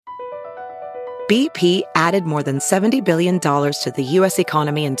BP added more than $70 billion to the U.S.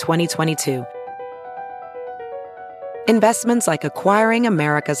 economy in 2022. Investments like acquiring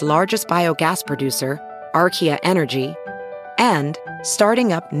America's largest biogas producer, Archaea Energy, and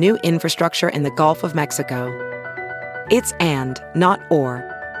starting up new infrastructure in the Gulf of Mexico. It's and, not or.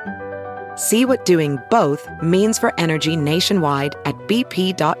 See what doing both means for energy nationwide at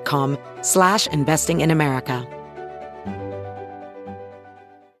bp.com/investing in America.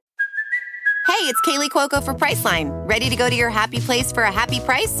 Hey, it's Kaylee Cuoco for Priceline. Ready to go to your happy place for a happy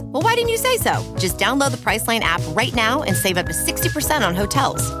price? Well, why didn't you say so? Just download the Priceline app right now and save up to 60% on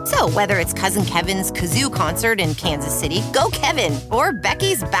hotels. So whether it's Cousin Kevin's Kazoo Concert in Kansas City, go Kevin, or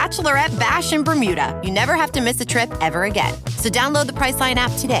Becky's Bachelorette Bash in Bermuda, you never have to miss a trip ever again. So download the Priceline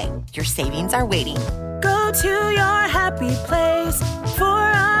app today. Your savings are waiting. Go to your happy place for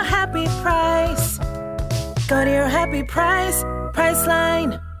a happy price. Go to your happy price,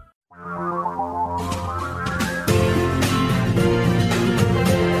 Priceline.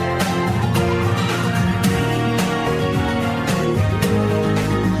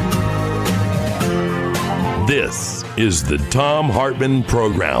 This is the Thom Hartmann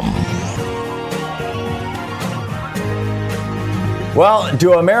Program. Well,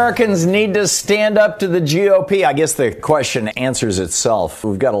 do Americans need to stand up to the GOP? I guess the question answers itself.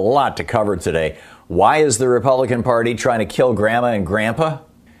 We've got a lot to cover today. Why is the Republican Party trying to kill Grandma and Grandpa?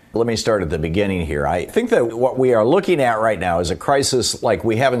 Let me start at the beginning here. I think that what we are looking at right now is a crisis like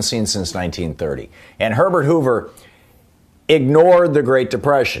we haven't seen since 1930. And Herbert Hoover ignored the Great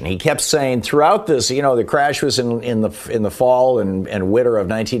Depression. He kept saying throughout this, the crash was in the fall and winter of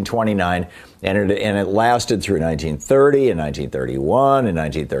 1929, and it lasted through 1930 and 1931 and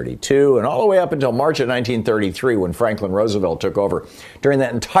 1932 and all the way up until March of 1933 when Franklin Roosevelt took over. During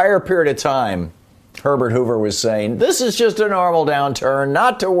that entire period of time, Herbert Hoover was saying, this is just a normal downturn,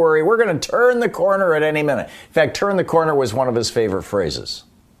 not to worry, we're going to turn the corner at any minute. In fact, turn the corner was one of his favorite phrases.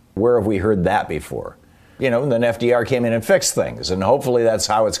 Where have we heard that before? Then FDR came in and fixed things, and hopefully that's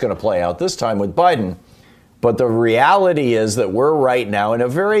how it's going to play out this time with Biden. But the reality is that we're right now in a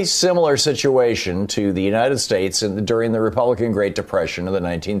very similar situation to the United States during the Republican Great Depression of the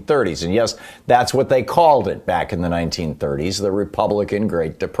 1930s. And yes, that's what they called it back in the 1930s, the Republican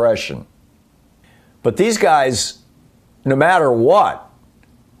Great Depression. But these guys, no matter what,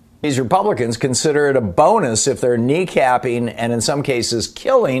 these Republicans consider it a bonus if they're kneecapping and in some cases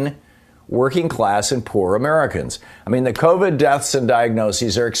killing working class and poor Americans. I mean, the COVID deaths and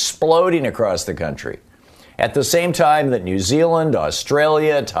diagnoses are exploding across the country. At the same time that New Zealand,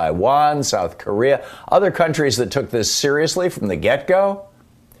 Australia, Taiwan, South Korea, other countries that took this seriously from the get-go,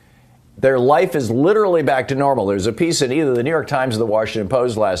 their life is literally back to normal. There's a piece in either the New York Times or the Washington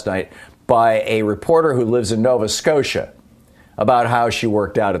Post last night by a reporter who lives in Nova Scotia about how she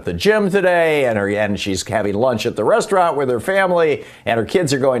worked out at the gym today and she's having lunch at the restaurant with her family and her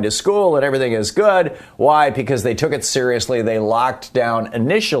kids are going to school and everything is good. Why? Because they took it seriously. They locked down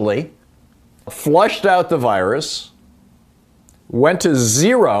initially, flushed out the virus, went to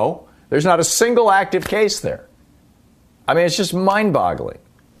zero. There's not a single active case there. I mean, it's just mind-boggling.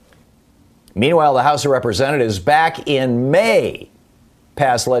 Meanwhile, the House of Representatives back in May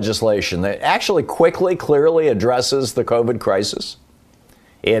passed legislation that actually quickly, clearly addresses the COVID crisis.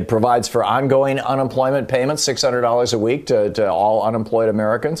 It provides for ongoing unemployment payments, $600 a week to all unemployed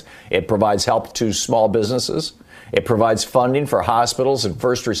Americans. It provides help to small businesses. It provides funding for hospitals and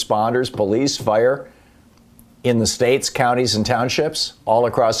first responders, police, fire in the states, counties, and townships all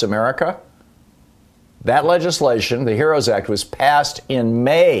across America. That legislation, the HEROES Act, was passed in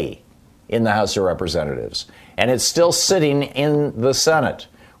May in the House of Representatives. And it's still sitting in the Senate,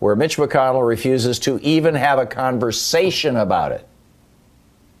 where Mitch McConnell refuses to even have a conversation about it.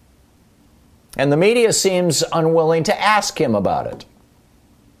 And the media seems unwilling to ask him about it.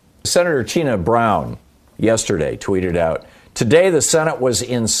 Senator Tina Brown yesterday tweeted out, "Today the Senate was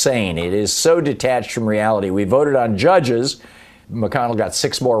insane. It is so detached from reality. We voted on judges." McConnell got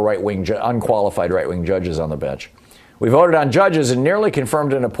 6 more unqualified right-wing judges on the bench. "We voted on judges and nearly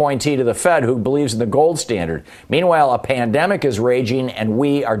confirmed an appointee to the Fed who believes in the gold standard. Meanwhile, a pandemic is raging and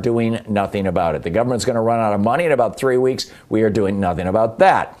we are doing nothing about it. The government's going to run out of money in about 3 weeks. We are doing nothing about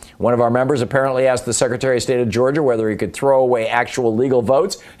that." One of our members apparently asked the Secretary of State of Georgia whether he could throw away actual legal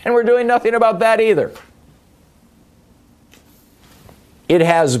votes, and we're doing nothing about that either. It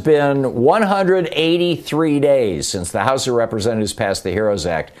has been 183 days since the House of Representatives passed the HEROES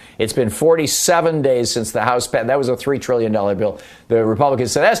Act. It's been 47 days since the House passed. That was a $3 trillion bill. The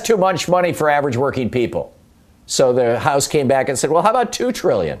Republicans said, that's too much money for average working people. So the House came back and said, well, how about $2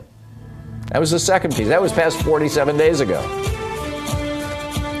 trillion? That was the second piece. That was passed 47 days ago.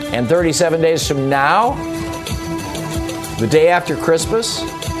 And 37 days from now, the day after Christmas,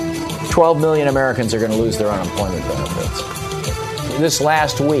 12 million Americans are going to lose their unemployment benefits. This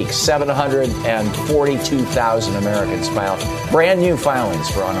last week, 742,000 Americans filed brand new filings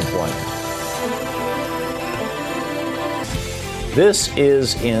for unemployment. This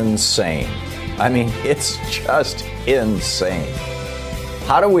is insane. I mean, it's just insane.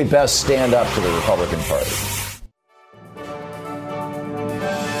 How do we best stand up to the Republican Party?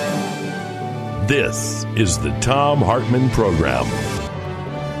 This is the Thom Hartmann Program.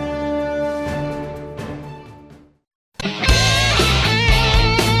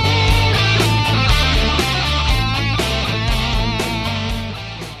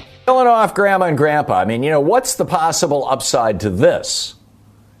 Killing off Grandma and Grandpa. I mean, what's the possible upside to this?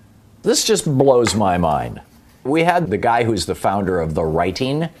 This just blows my mind. We had the guy who's the founder of The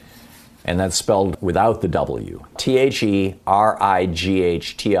Writing, and that's spelled without the W. TheRightting,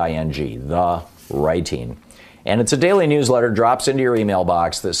 The Writing. And it's a daily newsletter, drops into your email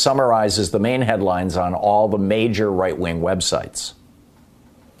box, that summarizes the main headlines on all the major right-wing websites.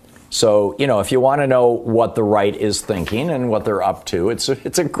 So, if you want to know what the right is thinking and what they're up to, it's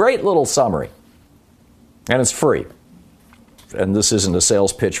a great little summary. And it's free. And this isn't a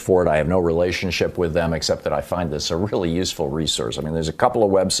sales pitch for it. I have no relationship with them, except that I find this a really useful resource. I mean, there's a couple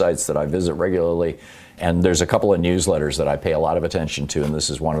of websites that I visit regularly, and there's a couple of newsletters that I pay a lot of attention to, and this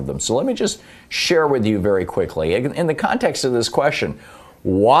is one of them. So let me just share with you very quickly, in the context of this question,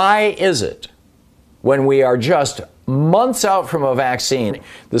 why is it when we are just months out from a vaccine,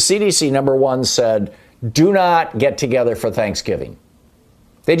 the CDC, number one, said, do not get together for Thanksgiving.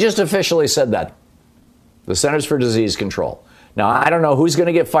 They just officially said that. The Centers for Disease Control. Now, I don't know who's going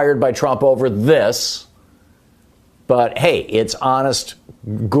to get fired by Trump over this, but hey, it's honest,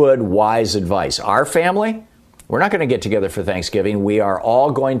 good, wise advice. Our family, we're not going to get together for Thanksgiving. We are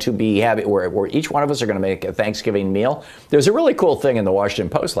all going to be having, where each one of us are going to make a Thanksgiving meal. There's a really cool thing in the Washington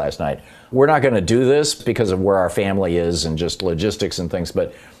Post last night. We're not going to do this because of where our family is and just logistics and things,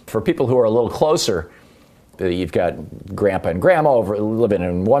 but for people who are a little closer, you've got Grandpa and Grandma living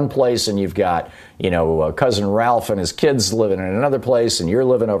in one place, and you've got, Cousin Ralph and his kids living in another place, and you're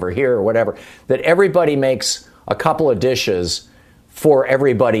living over here or whatever, that everybody makes a couple of dishes for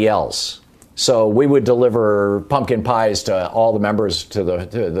everybody else. So we would deliver pumpkin pies to all the members, to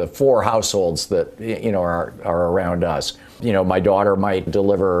the four households that, are around us. My daughter might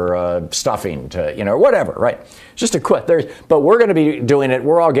deliver stuffing to, whatever, right? Just a quick. But we're going to be doing it.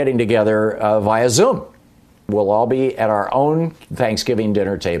 We're all getting together via Zoom. We'll all be at our own Thanksgiving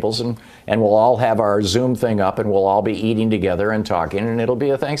dinner tables, and we'll all have our Zoom thing up, and we'll all be eating together and talking, and it'll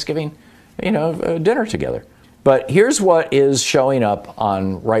be a Thanksgiving, dinner together. But here's what is showing up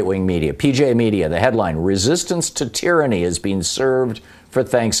on right-wing media. PJ Media, the headline, "Resistance to Tyranny is being served for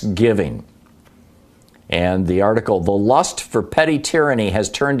Thanksgiving." And the article, "The lust for petty tyranny has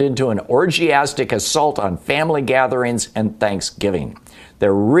turned into an orgiastic assault on family gatherings and Thanksgiving.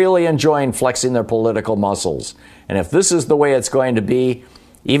 They're really enjoying flexing their political muscles. And if this is the way it's going to be,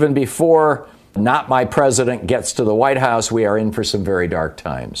 even before not my president gets to the White House, we are in for some very dark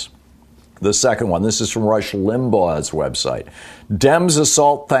times." The second one, this is from Rush Limbaugh's website. "Dems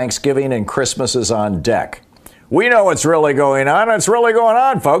assault Thanksgiving and Christmas is on deck. We know what's really going on. It's really going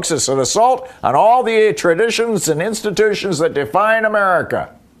on, folks. It's an assault on all the traditions and institutions that define America."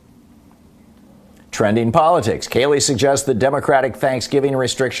 Trending politics. Kaylee suggests that Democratic Thanksgiving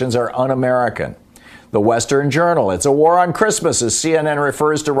restrictions are un-American. The Western Journal. "It's a war on Christmas," as CNN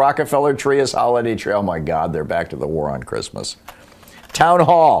refers to Rockefeller Tree as holiday tree. Oh my God, they're back to the war on Christmas. Town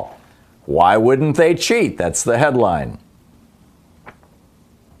Hall. "Why wouldn't they cheat?" That's the headline.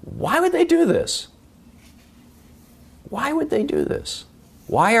 Why would they do this? Why would they do this?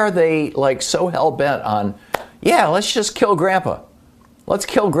 Why are they so hell-bent on, let's just kill Grandpa. Let's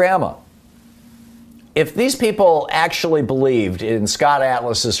kill Grandma. If these people actually believed in Scott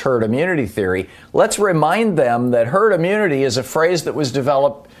Atlas's herd immunity theory, let's remind them that herd immunity is a phrase that was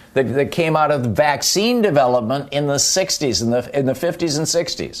developed, that came out of vaccine development in the 60s, in the 50s and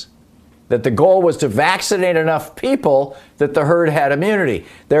 60s. That the goal was to vaccinate enough people that the herd had immunity.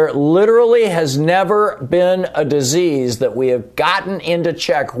 There literally has never been a disease that we have gotten into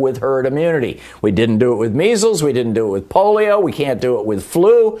check with herd immunity. We didn't do it with measles. We didn't do it with polio. We can't do it with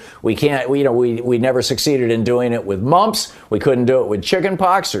flu. We never succeeded in doing it with mumps. We couldn't do it with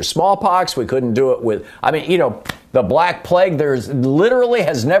chickenpox or smallpox. We couldn't do it with, the Black Plague. There's literally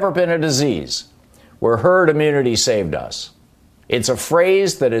has never been a disease where herd immunity saved us. It's a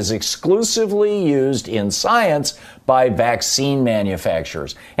phrase that is exclusively used in science by vaccine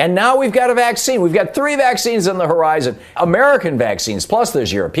manufacturers. And now we've got a vaccine. We've got 3 vaccines on the horizon. American vaccines, plus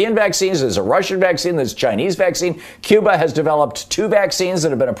there's European vaccines, there's a Russian vaccine, there's a Chinese vaccine. Cuba has developed 2 vaccines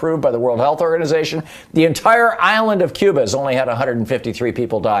that have been approved by the World Health Organization. The entire island of Cuba has only had 153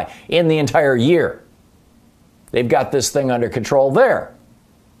 people die in the entire year. They've got this thing under control there.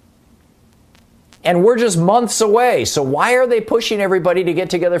 And we're just months away. So why are they pushing everybody to get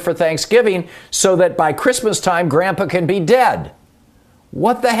together for Thanksgiving so that by Christmas time, Grandpa can be dead?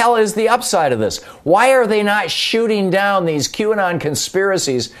 What the hell is the upside of this? Why are they not shooting down these QAnon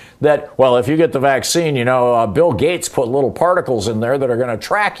conspiracies that, well, if you get the vaccine, Bill Gates put little particles in there that are going to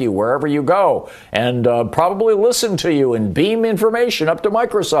track you wherever you go and probably listen to you and beam information up to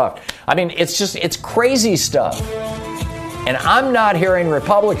Microsoft. I mean, it's crazy stuff. And I'm not hearing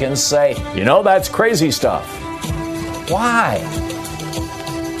Republicans say, that's crazy stuff. Why?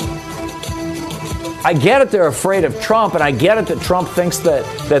 I get it, they're afraid of Trump, and I get it that Trump thinks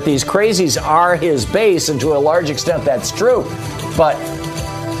that these crazies are his base, and to a large extent that's true. But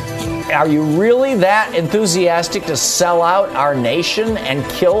are you really that enthusiastic to sell out our nation and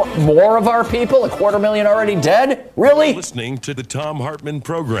kill more of our people? 250,000 already dead? Really? You're listening to the Thom Hartmann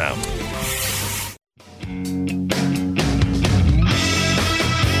Program.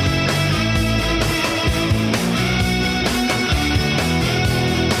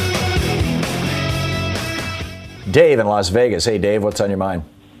 Dave in Las Vegas. Hey, Dave, what's on your mind?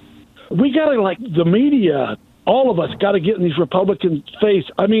 We got to, the media, all of us got to get in these Republicans' face.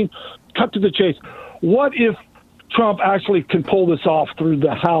 I mean, cut to the chase. What if Trump actually can pull this off through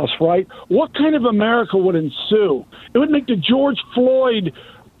the House, right? What kind of America would ensue? It would make the George Floyd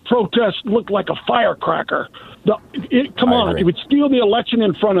protest look like a firecracker. Come on, it would steal the election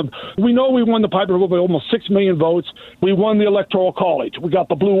in front of. We know we won the Piper vote by almost 6 million votes. We won the Electoral College. We got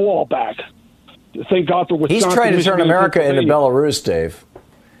the blue wall back. Thank God for Wisconsin. He's trying to turn America into Belarus, Dave.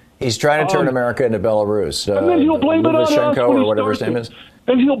 He's trying to turn America into Belarus. And then he'll blame it on us or whatever his name is.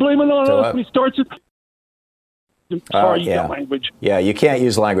 And he'll blame it on us when he starts it. Sorry, yeah. Language. Yeah, you can't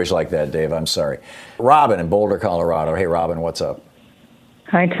use language like that, Dave. I'm sorry. Robin in Boulder, Colorado. Hey, Robin, what's up?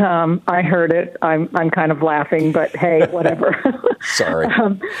 Hi, Tom. I heard it. I'm kind of laughing, but hey, whatever. Sorry.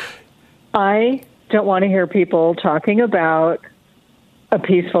 I don't want to hear people talking about a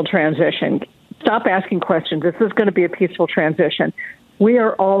peaceful transition. Stop asking questions. This is going to be a peaceful transition. We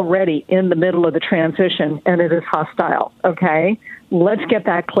are already in the middle of the transition, and it is hostile, okay? Let's get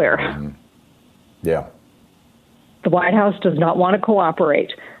that clear. Mm-hmm. Yeah. The White House does not want to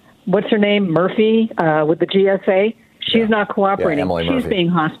cooperate. What's her name? Murphy with the GSA? She's not cooperating. Emily She's Murphy. being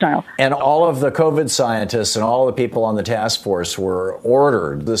hostile. And all of the COVID scientists and all the people on the task force were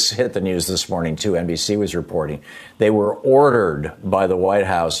ordered. This hit the news this morning, too. NBC was reporting. They were ordered by the White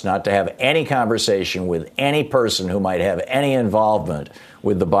House not to have any conversation with any person who might have any involvement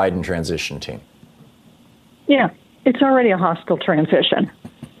with the Biden transition team. Yeah, it's already a hostile transition.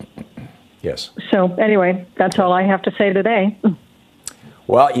 Yes. So anyway, that's all I have to say today.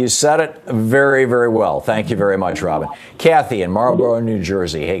 Well, you said it very, very well. Thank you very much, Robin. Kathy in Marlborough, New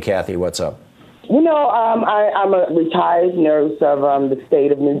Jersey. Hey, Kathy, what's up? I'm a retired nurse of the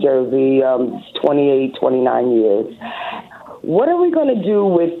state of New Jersey, 28, 29 years. What are we going to do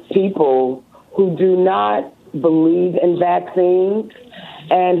with people who do not believe in vaccines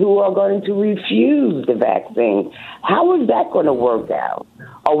and who are going to refuse the vaccine? How is that going to work out?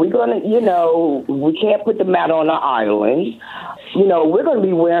 Are we going to, we can't put them out on an island. We're going to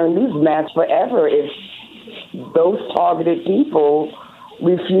be wearing these masks forever if those targeted people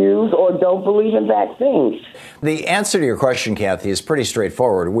refuse or don't believe in vaccines. The answer to your question, Kathy, is pretty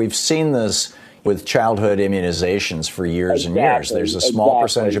straightforward. We've seen this with childhood immunizations for years and years. There's a small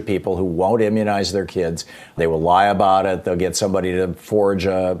percentage of people who won't immunize their kids. They will lie about it. They'll get somebody to forge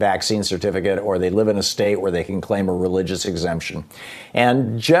a vaccine certificate, or they live in a state where they can claim a religious exemption.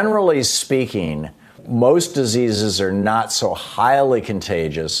 And generally speaking, most diseases are not so highly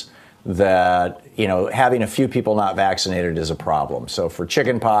contagious that, having a few people not vaccinated is a problem. So for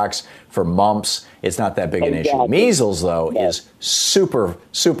chickenpox, for mumps, it's not that big an issue. Measles, though, is super,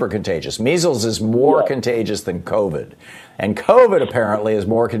 super contagious. Measles is more contagious than COVID. And COVID, apparently, is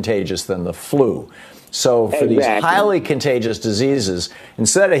more contagious than the flu. So for these highly contagious diseases,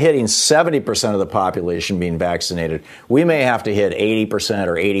 instead of hitting 70% of the population being vaccinated, we may have to hit 80%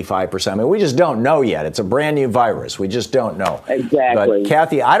 or 85%. I mean, we just don't know yet. It's a brand new virus. We just don't know. Exactly. But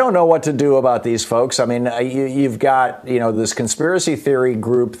Kathy, I don't know what to do about these folks. I mean, you've got, this conspiracy theory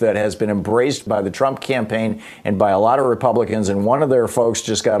group that has been embraced by the Trump campaign and by a lot of Republicans, and one of their folks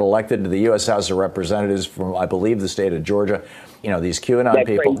just got elected to the U.S. House of Representatives from, I believe, the state of Georgia. These QAnon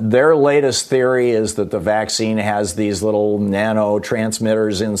people, their latest theory is that the vaccine has these little nano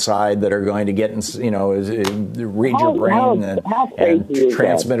transmitters inside that are going to get, read your brain and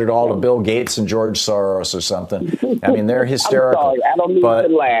transmit it all to Bill Gates and George Soros or something. I mean, they're hysterical. I'm sorry, I don't mean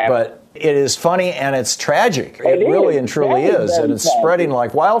to laugh. But it is funny and it's tragic. It really and truly is. And it's spreading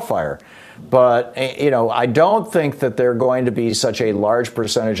like wildfire. But, I don't think that they're going to be such a large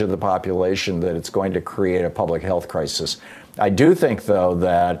percentage of the population that it's going to create a public health crisis. I do think, though,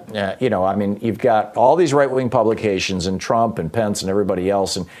 that, you've got all these right-wing publications and Trump and Pence and everybody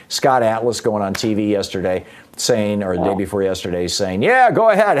else, and Scott Atlas going on TV yesterday saying, or the day before yesterday, saying, yeah, go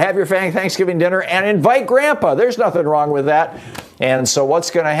ahead, have your Thanksgiving dinner and invite Grandpa. There's nothing wrong with that. And so what's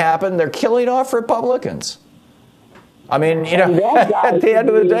going to happen? They're killing off Republicans. I mean, at the end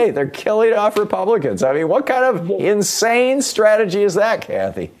of the day, they're killing off Republicans. I mean, what kind of insane strategy is that,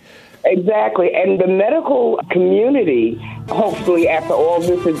 Kathy? Exactly. And the medical community, hopefully after all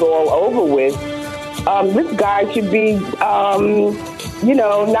this is all over with, this guy should be,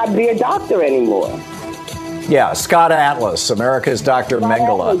 not be a doctor anymore. Yeah, Scott Atlas, America's Dr.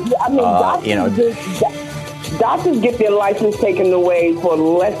 Mengele. Doctors get their license taken away for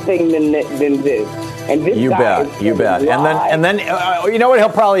less thing than this. And this you bet. And then you know what he'll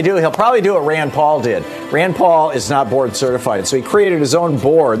probably do? He'll probably do what Rand Paul did. Rand Paul is not board certified, so he created his own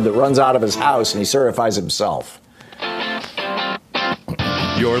board that runs out of his house, and he certifies himself.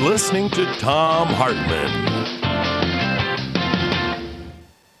 You're listening to Thom Hartmann.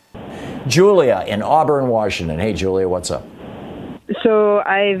 Julia in Auburn, Washington. Hey, Julia, what's up? So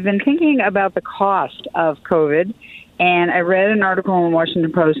I've been thinking about the cost of COVID, and I read an article in the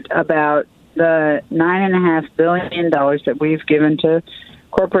Washington Post about the $9.5 billion that we've given to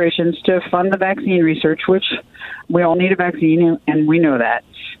corporations to fund the vaccine research, which we all need a vaccine, and we know that.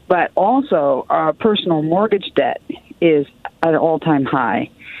 But also, our personal mortgage debt is at an all-time high.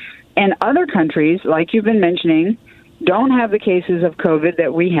 And other countries, like you've been mentioning, don't have the cases of COVID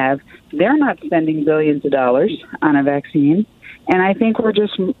that we have. They're not spending billions of dollars on a vaccine. And I think we're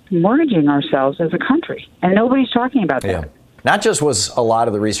just mortgaging ourselves as a country. And nobody's talking about that. Yeah. Not just was a lot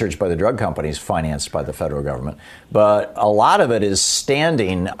of the research by the drug companies financed by the federal government, but a lot of it is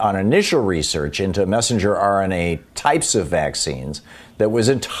standing on initial research into messenger RNA types of vaccines that was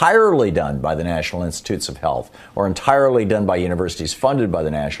entirely done by the National Institutes of Health or entirely done by universities funded by the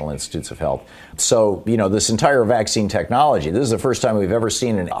National Institutes of Health. So, this entire vaccine technology, this is the first time we've ever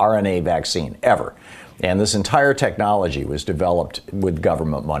seen an RNA vaccine, ever. And this entire technology was developed with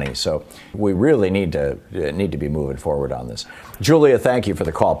government money. So we really need to be moving forward on this. Julia, thank you for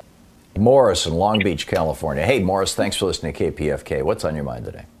the call. Morris in Long Beach, California. Hey, Morris, thanks for listening to KPFK. What's on your mind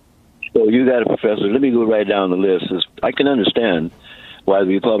today? So you got it, Professor. Let me go right down the list. I can understand why the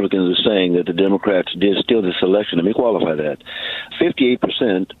Republicans are saying that the Democrats did steal this election. Let me qualify that.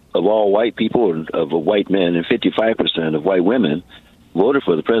 58% of all white people, of white men, and 55% of white women voted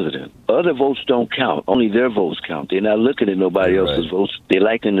for the president. Other votes don't count. Only their votes count. They're not looking at nobody else's votes. They're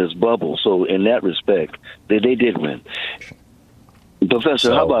like in this bubble. So in that respect, they did win.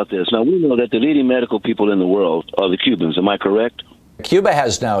 Professor, how about this? Now, we know that the leading medical people in the world are the Cubans. Am I correct? Cuba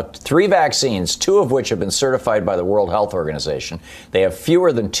has now 3 vaccines, 2 of which have been certified by the World Health Organization. They have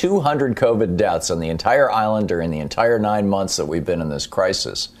fewer than 200 COVID deaths on the entire island during the entire 9 months that we've been in this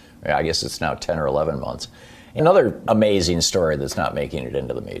crisis. I guess it's now 10 or 11 months. Another amazing story that's not making it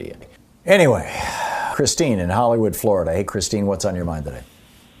into the media. Anyway, Christine in Hollywood, Florida. Hey, Christine, what's on your mind today?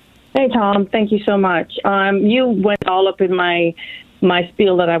 Hey, Tom. Thank you so much. You went all up in my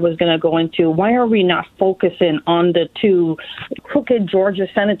spiel that I was going to go into. Why are we not focusing on the 2 crooked Georgia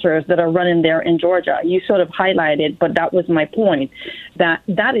senators that are running there in Georgia? You sort of highlighted, but that was my point, that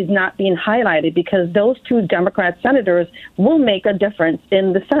is not being highlighted because those 2 Democrat senators will make a difference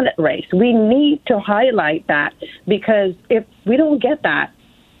in the Senate race. We need to highlight that because if we don't get that,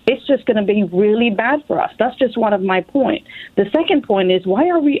 it's just going to be really bad for us. That's just one of my points. The second point is, why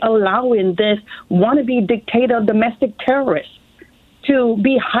are we allowing this wannabe dictator domestic terrorist to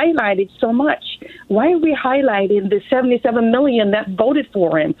be highlighted so much? Why are we highlighting the 77 million that voted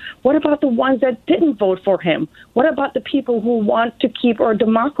for him? What about the ones that didn't vote for him? What about the people who want to keep our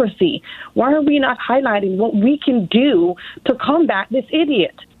democracy? Why are we not highlighting what we can do to combat this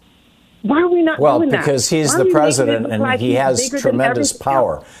idiot? Why are we not Well, doing that? because he's Why the are we president making it look and like he he's has bigger than tremendous everything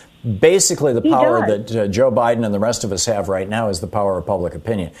power. else? Basically, the He power does. that Joe Biden and the rest of us have right now is the power of public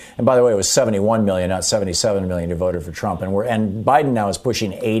opinion. And by the way, it was 71 million, not 77 million who voted for Trump. And Biden now is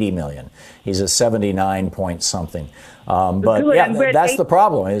pushing 80 million. He's a 79 point something. But Good, yeah, that's the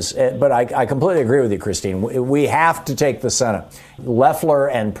problem. But I completely agree with you, Christine. We have to take the Senate.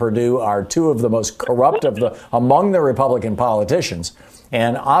 Loeffler and Perdue are two of the most corrupt among the Republican politicians.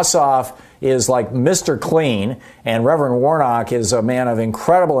 And Ossoff is like Mr. Clean, and Reverend Warnock is a man of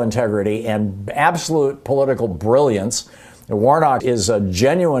incredible integrity and absolute political brilliance. Warnock is a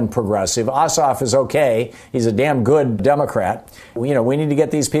genuine progressive. Ossoff is okay. He's a damn good Democrat. We need to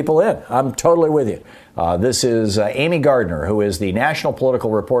get these people in. I'm totally with you. This is Amy Gardner, who is the national political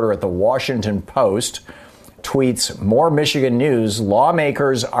reporter at the Washington Post. Tweets, more Michigan news.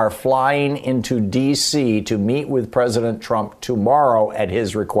 Lawmakers are flying into D.C. to meet with President Trump tomorrow at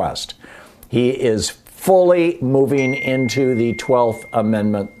his request. He is fully moving into the 12th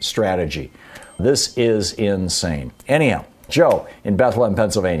Amendment strategy. This is insane. Anyhow, Joe in Bethlehem,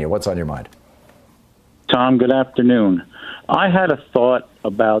 Pennsylvania, what's on your mind? Tom, good afternoon. I had a thought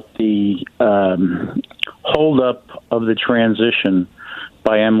about the holdup of the transition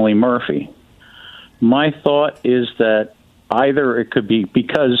by Emily Murphy. My thought is that either it could be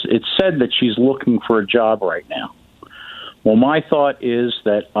because it said that she's looking for a job right now. Well, my thought is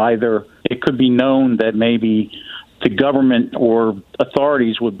that either it could be known that maybe the government or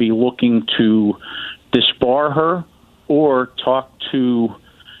authorities would be looking to disbar her or talk to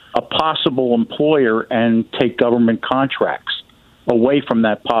a possible employer and take government contracts away from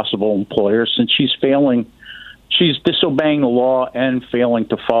that possible employer, since she's disobeying the law and failing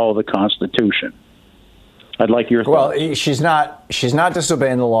to follow the Constitution. I'd like your thoughts. Well, she's not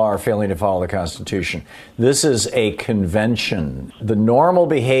disobeying the law or failing to follow the Constitution. This is a convention. The normal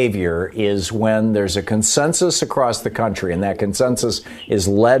behavior is when there's a consensus across the country, and that consensus is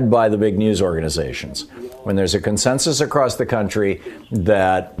led by the big news organizations. When there's a consensus across the country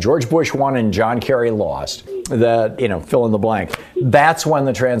that George Bush won and John Kerry lost, that, fill in the blank, that's when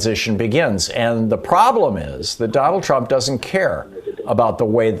the transition begins. And the problem is that Donald Trump doesn't care about the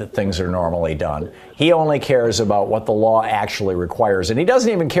way that things are normally done. He only cares about what the law actually requires. And he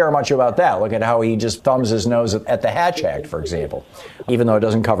doesn't even care much about that. Look at how he just thumbs his nose at the Hatch Act, for example. Even though it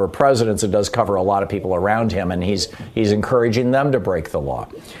doesn't cover presidents, it does cover a lot of people around him, and he's encouraging them to break the law.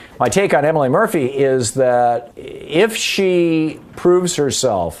 My take on Emily Murphy is that if she proves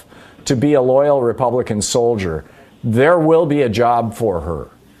herself to be a loyal Republican soldier, there will be a job for her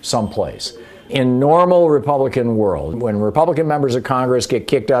someplace. In normal Republican world, when Republican members of Congress get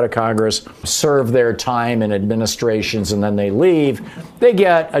kicked out of Congress, serve their time in administrations, and then they leave, they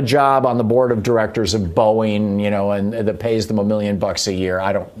get a job on the board of directors of Boeing, and that pays them $1 million a year.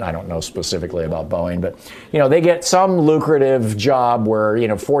 I don't know specifically about Boeing, but they get some lucrative job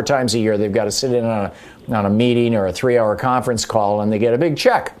where 4 times a year they've got to sit in on a meeting or a 3-hour conference call, and they get a big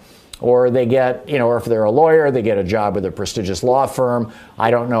check. Or they get, or if they're a lawyer, they get a job with a prestigious law firm.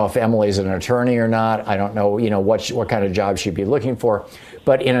 I don't know if Emily's an attorney or not. I don't know, what kind of job she'd be looking for.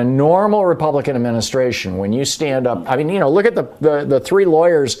 But in a normal Republican administration, when you stand up, look at the 3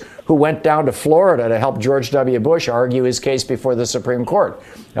 lawyers who went down to Florida to help George W. Bush argue his case before the Supreme Court.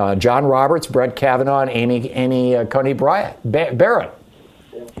 John Roberts, Brett Kavanaugh, and Amy Coney Barrett.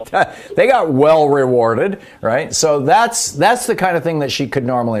 They got well rewarded, right? So that's the kind of thing that she could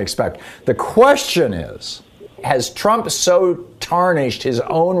normally expect. The question is, has Trump so tarnished his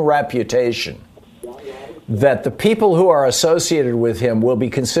own reputation that the people who are associated with him will be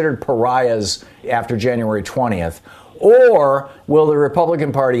considered pariahs after January 20th? Or will the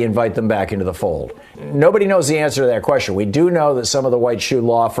Republican Party invite them back into the fold? Nobody knows the answer to that question. We do know that some of the white shoe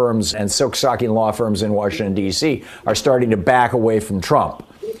law firms and silk stocking law firms in Washington, D.C. are starting to back away from Trump.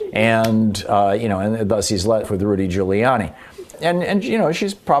 And, and thus he's left with Rudy Giuliani. And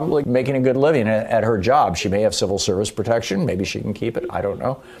she's probably making a good living at her job. She may have civil service protection. Maybe she can keep it. I don't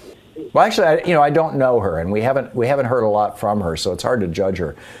know. Well, actually, I don't know her, and we haven't heard a lot from her, so it's hard to judge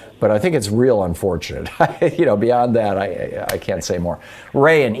her. But I think it's real unfortunate. Beyond that, I can't say more.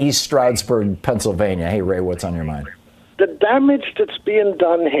 Ray in East Stroudsburg, Pennsylvania. Hey, Ray, what's on your mind? The damage that's being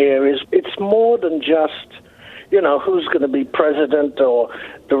done here it's more than just, who's going to be president, or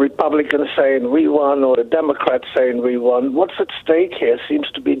the Republicans saying we won, or the Democrats saying we won. What's at stake here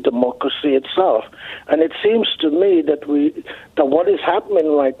seems to be democracy itself. And it seems to me that what is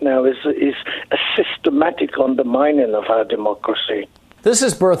happening right now is a systematic undermining of our democracy. This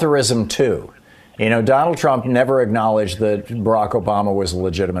is birtherism, too. Donald Trump never acknowledged that Barack Obama was a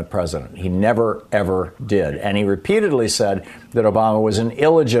legitimate president. He never, ever did. And he repeatedly said that Obama was an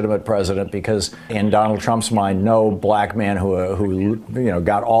illegitimate president because, in Donald Trump's mind, no black man who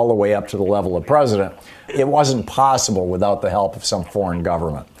got all the way up to the level of president, it wasn't possible without the help of some foreign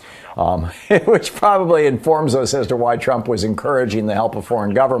government. Which probably informs us as to why Trump was encouraging the help of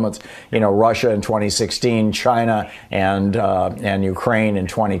foreign governments, Russia in 2016, China and Ukraine in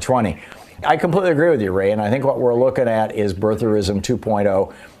 2020. I completely agree with you, Ray, and I think what we're looking at is birtherism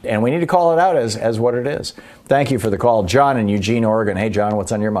 2.0, and we need to call it out as what it is. Thank you for the call. John in Eugene, Oregon. Hey, John,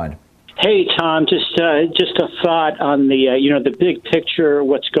 what's on your mind? Hey, Tom, just a thought on the big picture,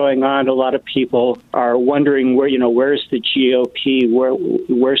 what's going on. A lot of people are wondering where's the GOP,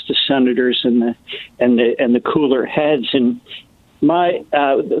 where's the senators and the cooler heads. And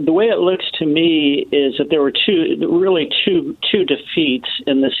the way it looks to me is that there were two defeats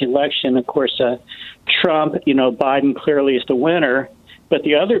in this election. Of course, Trump, Biden clearly is the winner, but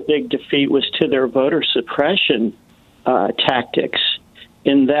the other big defeat was to their voter suppression tactics.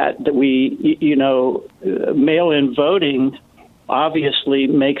 In that we, mail-in voting obviously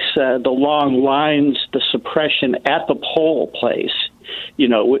makes the long lines, the suppression at the poll place,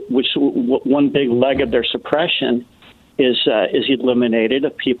 which one big leg of their suppression is eliminated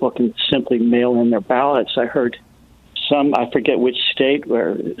if people can simply mail in their ballots. I heard I forget which state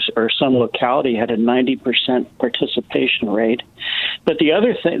or some locality had a 90% participation rate. But the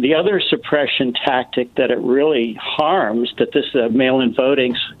other suppression tactic that it really harms, that this mail-in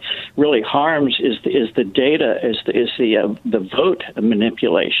voting really harms, is the data, is the vote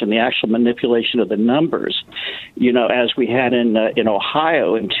manipulation, the actual manipulation of the numbers. As we had in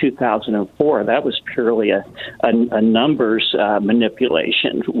Ohio in 2004, that was purely a numbers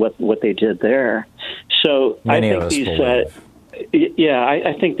manipulation. What they did there. So I think I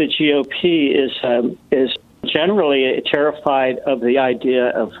think the GOP is generally terrified of the idea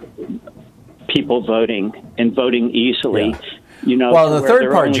of people voting and voting easily. Yeah. Well, the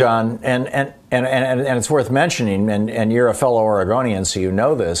third part, John, and it's worth mentioning, and you're a fellow Oregonian, so you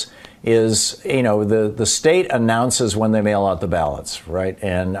know this, is, the state announces when they mail out the ballots, right?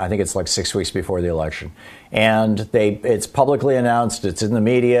 And I think it's like 6 weeks before the election. And it's publicly announced, it's in the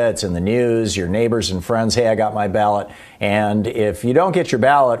media, it's in the news, your neighbors and friends, hey, I got my ballot. And if you don't get your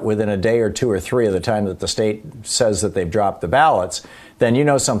ballot within a day or two or three of the time that the state says that they've dropped the ballots,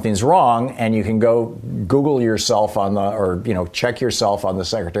 then something's wrong, and you can go Google yourself check yourself on the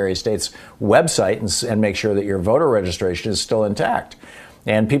Secretary of State's website and make sure that your voter registration is still intact.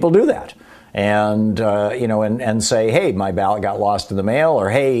 And people do that. And, and say, hey, my ballot got lost in the mail, or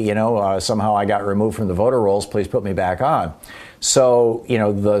hey, somehow I got removed from the voter rolls, please put me back on. So,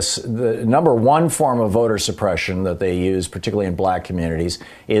 the number one form of voter suppression that they use, particularly in black communities,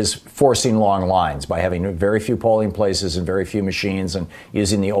 is forcing long lines by having very few polling places and very few machines and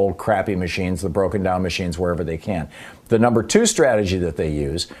using the old crappy machines, the broken down machines wherever they can. The number two strategy that they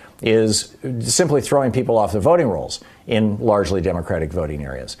use is simply throwing people off the voting rolls in largely Democratic voting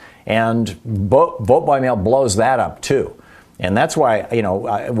areas. And vote by mail blows that up, too. And that's why,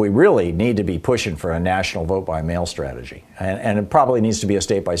 we really need to be pushing for a national vote by mail strategy. And it probably needs to be a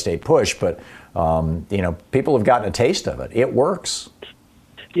state by state push. But, people have gotten a taste of it. It works.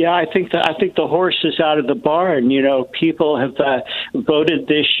 Yeah, I think the horse is out of the barn. People have voted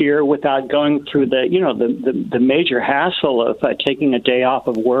this year without going through the major hassle of taking a day off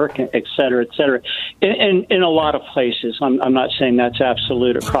of work, et cetera, et cetera. In a lot of places, I'm not saying that's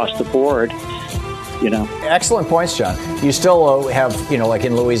absolute across the board. Excellent points, John. You still have, like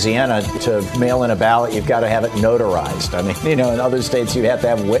in Louisiana, to mail in a ballot, you've got to have it notarized. I mean, in other states, you have to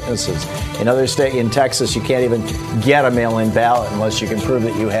have witnesses. In Texas, you can't even get a mail-in ballot unless you can prove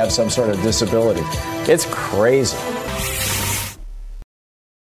that you have some sort of disability. It's crazy.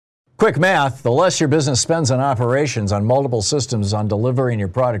 Quick math, the less your business spends on operations, on multiple systems, on delivering your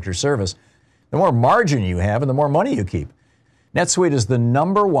product or service, the more margin you have and the more money you keep. NetSuite is the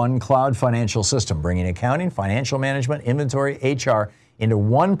 #1 cloud financial system, bringing accounting, financial management, inventory, HR into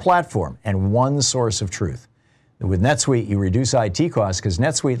one platform and one source of truth. With NetSuite, you reduce IT costs because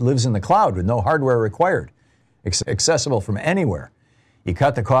NetSuite lives in the cloud with no hardware required, accessible from anywhere. You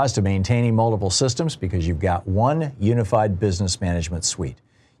cut the cost of maintaining multiple systems because you've got one unified business management suite.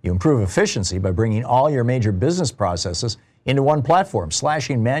 You improve efficiency by bringing all your major business processes into one platform,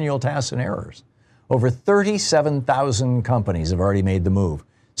 slashing manual tasks and errors. Over 37,000 companies have already made the move.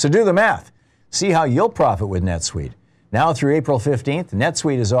 So do the math. See how you'll profit with NetSuite. Now through April 15th,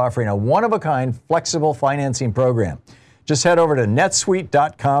 NetSuite is offering a one-of-a-kind flexible financing program. Just head over to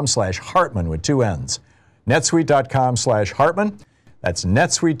netsuite.com/Hartman with 2 N's. netsuite.com/Hartman. That's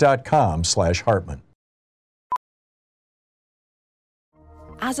netsuite.com/Hartman.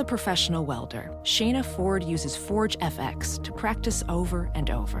 As a professional welder, Shayna Ford uses Forge FX to practice over and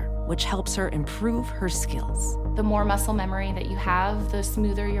over, which helps her improve her skills. The more muscle memory that you have, the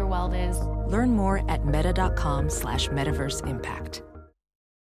smoother your weld is. Learn more at meta.com/metaverse impact.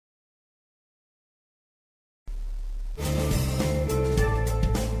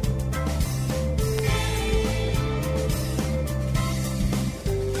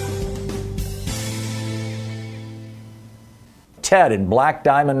 Ted in Black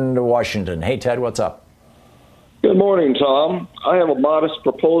Diamond, Washington. Hey, Ted, what's up? Good morning, Tom. I have a modest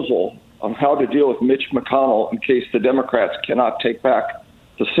proposal on how to deal with Mitch McConnell in case the Democrats cannot take back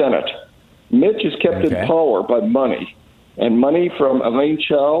the Senate. Mitch is kept in power by money, and money from Elaine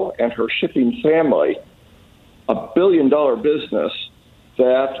Chao and her shipping family, a billion-dollar business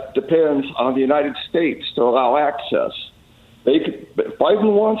that depends on the United States to allow access. If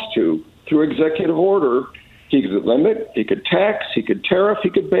Biden wants to, through executive order, he could limit, he could tax, he could tariff, he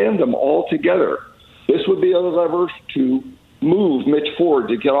could ban them all together. This would be a lever to move Mitch Ford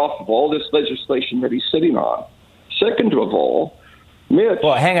to get off of all this legislation that he's sitting on. Second of all, Mitch...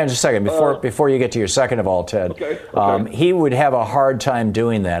 Well, hang on just a second. Before you get to your second of all, Ted, he would have a hard time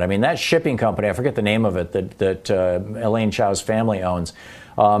doing that. I mean, that shipping company, I forget the name of it, that Elaine Chao's family owns,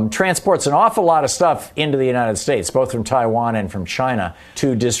 transports an awful lot of stuff into the United States, both from Taiwan and from China.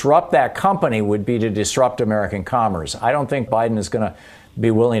 To disrupt that company would be to disrupt American commerce. I don't think Biden is going to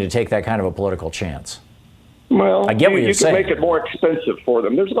be willing to take that kind of a political chance. Well, I get what you're saying. You can make it more expensive for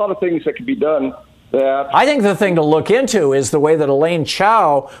them. There's a lot of things that can be done that... I think the thing to look into is the way that Elaine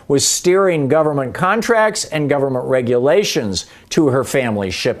Chao was steering government contracts and government regulations to her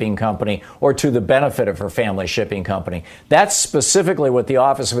family's shipping company or to the benefit of her family's shipping company. That's specifically what the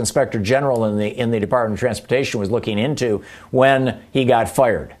Office of Inspector General in the Department of Transportation was looking into when he got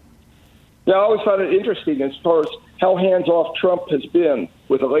fired. Yeah, I always found it interesting as far as how hands-off Trump has been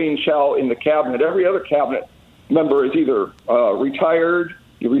with Elaine Chao in the cabinet. Every other cabinet member is either retired,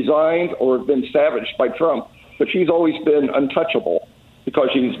 resigned, or been savaged by Trump. But she's always been untouchable because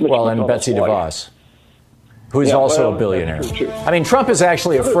she's Mitch and Betsy wife. DeVos, who's also a billionaire. I mean, Trump is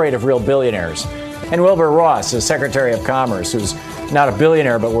actually afraid of real billionaires. And Wilbur Ross, as Secretary of Commerce, who's not a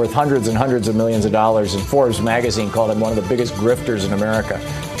billionaire but worth hundreds and hundreds of millions of dollars, and Forbes magazine called him one of the biggest grifters in America.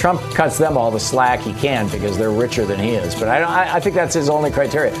 Trump cuts them all the slack he can because they're richer than he is. But I think that's his only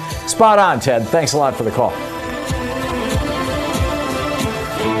criteria. Spot on, Ted. Thanks a lot for the call.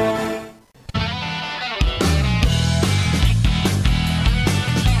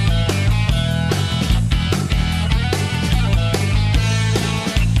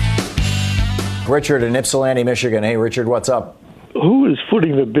 Richard in Ypsilanti, Michigan. Hey, Richard, what's up? Who is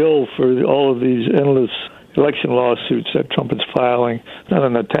footing the bill for all of these endless election lawsuits that Trump is filing? Not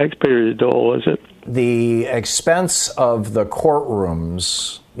on the taxpayer's dole, is it? The expense of the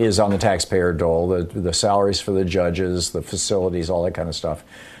courtrooms is on the taxpayer dole, the salaries for the judges, the facilities, all that kind of stuff.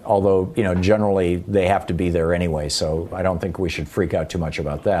 Although, generally they have to be there anyway, so I don't think we should freak out too much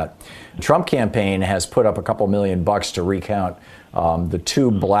about that. The Trump campaign has put up a couple $1 million to recount the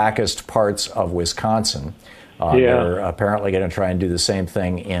two blackest parts of Wisconsin. They're apparently going to try and do the same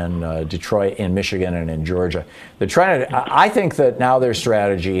thing in Detroit, in Michigan, and in Georgia. They're trying to. I think that now their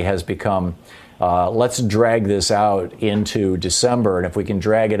strategy has become, let's drag this out into December, and if we can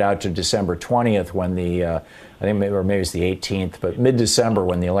drag it out to December 20th, when I think maybe it's the 18th, but mid-December,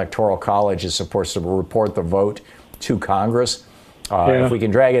 when the Electoral College is supposed to report the vote to Congress. If we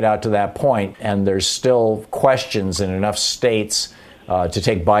can drag it out to that point, and there's still questions in enough states to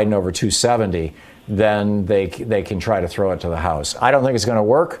take Biden over 270, then they can try to throw it to the House. I don't think it's going to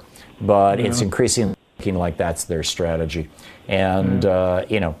work, but it's increasingly looking like that's their strategy. And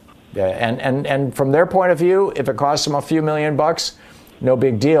and from their point of view, if it costs them a few $1 million, no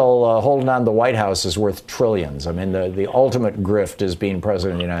big deal. Holding on to the White House is worth trillions. I mean, the ultimate grift is being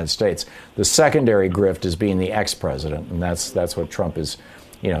president of the United States. The secondary grift is being the ex-president, and that's what Trump is,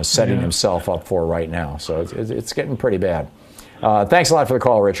 setting himself up for right now. So it's getting pretty bad. Thanks a lot for the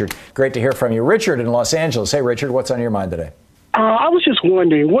call, Richard. Great to hear from you. Richard in Los Angeles. Hey, Richard, what's on your mind today? I was just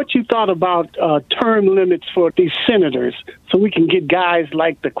wondering what you thought about term limits for these senators so we can get guys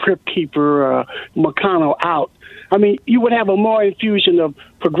like the Crypt Keeper, McConnell out. I mean, you would have a more infusion of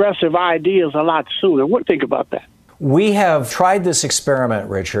progressive ideas a lot sooner. What do you think about that? We have tried this experiment,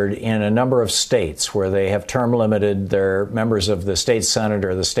 Richard, in a number of states where they have term limited their members of the state Senate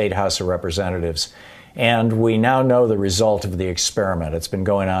or the state House of Representatives. And we now know the result of the experiment. It's been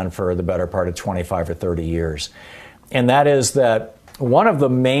going on for the better part of 25 or 30 years. And that is that one of the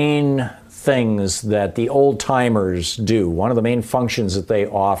main things that the old timers do, one of the main functions that they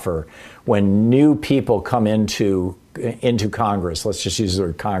offer when new people come into Congress, let's just use the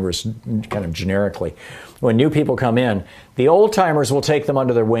word Congress kind of generically. When new people come in, the old timers will take them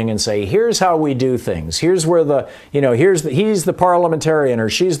under their wing and say, here's how we do things. Here's where he's the parliamentarian or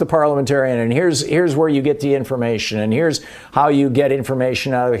she's the parliamentarian, and here's where you get the information, and here's how you get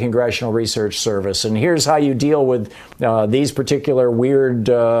information out of the Congressional Research Service, and here's how you deal with these particular weird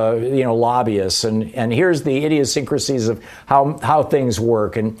lobbyists, and here's the idiosyncrasies of how things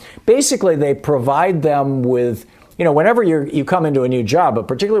work. And basically they provide them with, whenever you come into a new job, but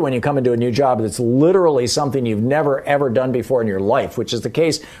particularly when you come into a new job that's literally something you've never, ever done before in your life, which is the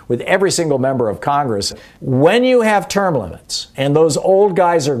case with every single member of Congress, when you have term limits and those old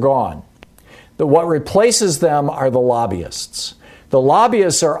guys are gone, what replaces them are the lobbyists. The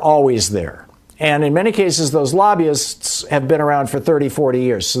lobbyists are always there. And in many cases, those lobbyists have been around for 30, 40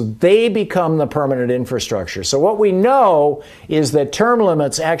 years. So they become the permanent infrastructure. So what we know is that term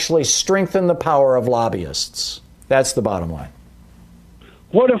limits actually strengthen the power of lobbyists. That's the bottom line.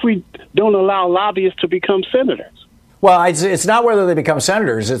 What if we don't allow lobbyists to become senators? Well, it's not whether they become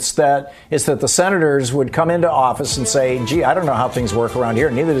senators. It's that the senators would come into office and say, gee, I don't know how things work around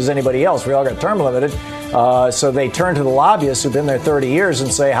here. Neither does anybody else. We all got term limited. So they turn to the lobbyists who've been there 30 years and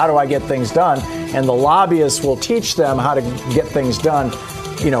say, how do I get things done? And the lobbyists will teach them how to get things done,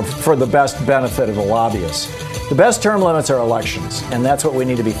 for the best benefit of the lobbyists. The best term limits are elections, and that's what we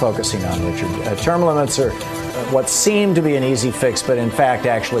need to be focusing on, Richard. Term limits are what seem to be an easy fix, but in fact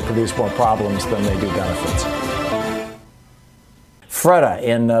actually produce more problems than they do benefits. Freda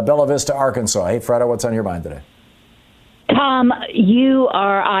in Bella Vista, Arkansas. Hey, Freda, what's on your mind today? Tom, you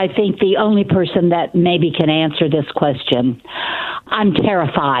are, I think, the only person that maybe can answer this question. I'm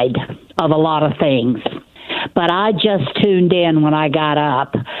terrified of a lot of things, but I just tuned in when I got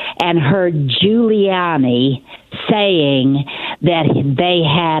up and heard Giuliani saying that they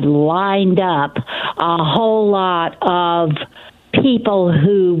had lined up a whole lot of people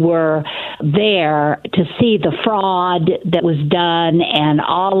who were there to see the fraud that was done and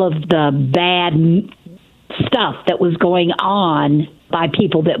all of the bad stuff that was going on by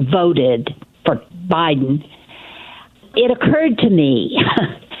people that voted for Biden. It occurred to me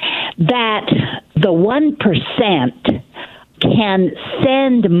that the 1% can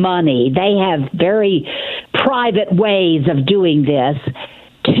send money. They have very private ways of doing this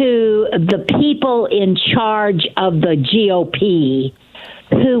to the people in charge of the GOP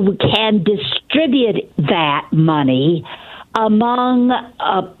who can distribute that money among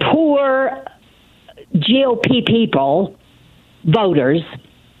poor GOP people, voters,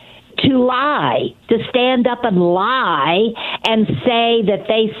 to lie, to stand up and lie and say that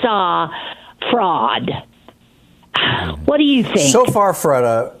they saw fraud. What do you think? So far,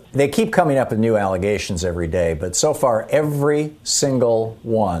 Freda, they keep coming up with new allegations every day, but so far, every single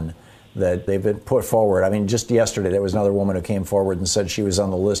one that they've been put forward. I mean, just yesterday, there was another woman who came forward and said she was on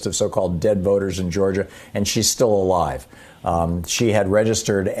the list of so-called dead voters in Georgia, and she's still alive. She had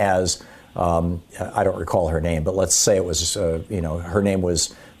registered as, I don't recall her name, but let's say it was, her name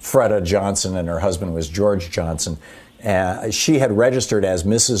was Freda Johnson and her husband was George Johnson. She had registered as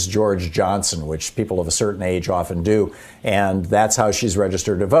Mrs. George Johnson, which people of a certain age often do. And that's how she's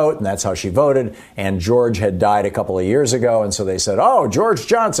registered to vote, and that's how she voted. And George had died a couple of years ago, and so they said, oh, George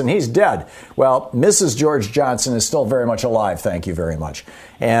Johnson, he's dead. Well, Mrs. George Johnson is still very much alive, thank you very much.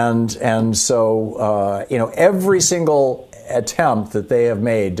 And so, every single attempt that they have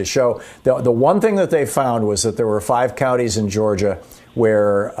made to show, the one thing that they found was that there were 5 counties in Georgia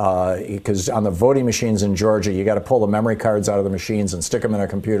where, because on the voting machines in Georgia, you got to pull the memory cards out of the machines and stick them in a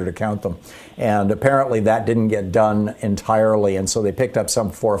computer to count them. And apparently that didn't get done entirely. And so they picked up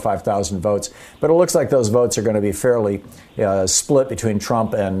some 4,000 or 5,000 votes. But it looks like those votes are going to be fairly split between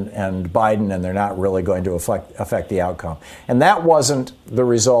Trump and Biden, and they're not really going to affect the outcome. And that wasn't the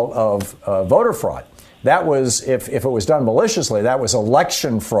result of voter fraud. That was, if it was done maliciously, that was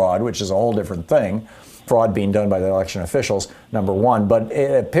election fraud, which is a whole different thing. Fraud being done by the election officials, number one. But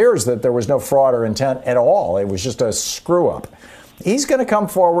it appears that there was no fraud or intent at all. It was just a screw up. He's going to come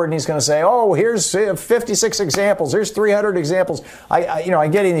forward and he's going to say, oh, here's 56 examples. Here's 300 examples.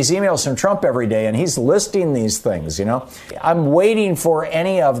 I'm getting these emails from Trump every day, and he's listing these things, I'm waiting for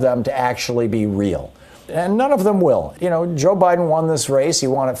any of them to actually be real. And none of them will. Joe Biden won this race. He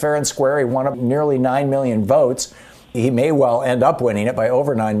won it fair and square. He won up nearly 9 million votes. He may well end up winning it by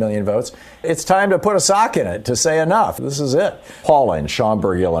over 9 million votes. It's time to put a sock in it to say enough. This is it. Paula in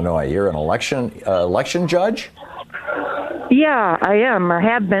Schaumburg, Illinois. You're an election judge? Yeah, I am. I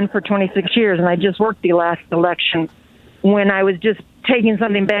have been for 26 years, and I just worked the last election. when I was just taking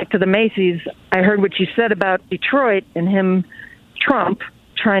something back to the Macy's, I heard what you said about Detroit and him, Trump,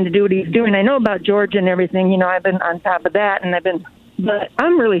 trying to do what he's doing. I know about Georgia and everything. You know, I've been on top of that, but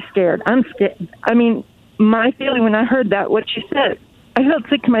I'm really scared. I'm scared. I mean, my feeling when I heard that, what she said, I felt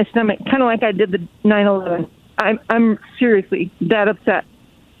sick to my stomach, kind of like I did the 9/11. I'm seriously that upset.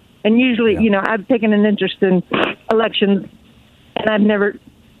 And usually, you know, I've taken an interest in elections, and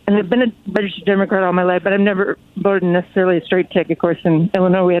I've been a registered Democrat all my life, but I've never voted necessarily a straight ticket. Of course, in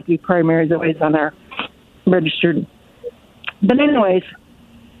Illinois, we have to do primaries always on our registered. But anyways,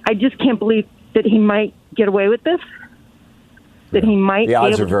 I just can't believe that he might get away with this. That he might. The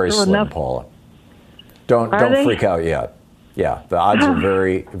odds are very slim, Paula. Don't freak out yet. Yeah, the odds are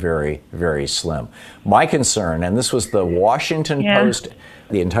very, very, very slim. My concern, and this was the Washington Post,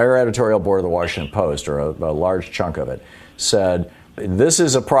 the entire editorial board of the Washington Post, or a large chunk of it, said, this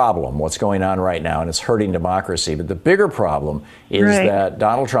is a problem, what's going on right now, and it's hurting democracy. But the bigger problem is that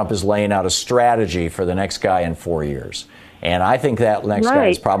Donald Trump is laying out a strategy for the next guy in 4 years. And I think that next guy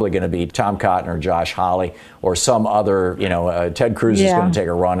is probably going to be Tom Cotton or Josh Hawley or some other, Ted Cruz is going to take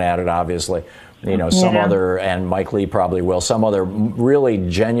a run at it, obviously. Some other, and Mike Lee probably will, some other really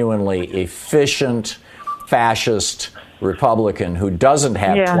genuinely efficient fascist Republican who doesn't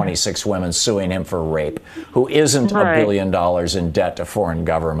have 26 women suing him for rape, who isn't $1 billion in debt to foreign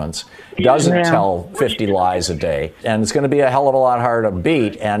governments, doesn't tell 50 lies a day, and it's going to be a hell of a lot harder to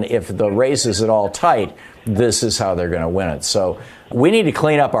beat. And if the race is at all tight, this is how they're going to win it. So we need to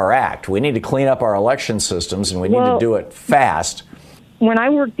clean up our act. We need to clean up our election systems, and we need to do it fast. When I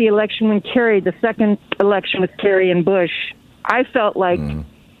worked the election the second election with Kerry and Bush, I felt like,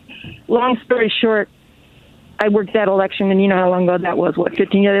 long story short, I worked that election, and you know how long ago that was,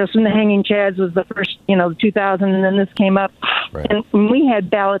 15 years? It was when the Hanging Chads was the first, 2000, and then this came up. And we had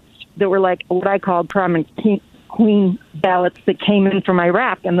ballots that were like what I called prominent queen ballots that came in from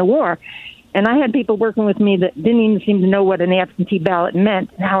Iraq and the war. And I had people working with me that didn't even seem to know what an absentee ballot meant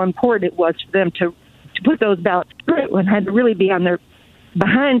and how important it was for them to put those ballots through, and had to really be on their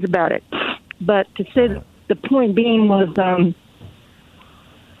behinds about it. But to say that the point being was,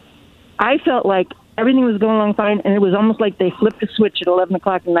 I felt like everything was going along fine, and it was almost like they flipped a switch at 11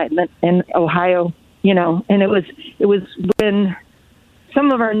 o'clock at night in Ohio, and it was when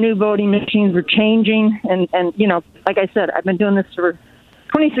some of our new voting machines were changing, and like I said, I've been doing this for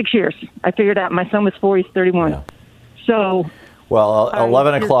 26 years. I figured out my son was 4, he's 31. Yeah. So, well,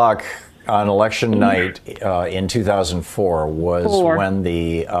 11 o'clock on election night in 2004 was when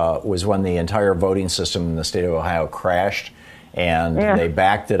the entire voting system in the state of Ohio crashed, and they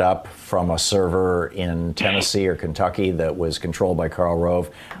backed it up from a server in Tennessee or Kentucky that was controlled by Karl Rove.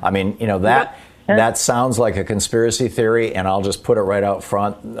 I mean, that sounds like a conspiracy theory, and I'll just put it right out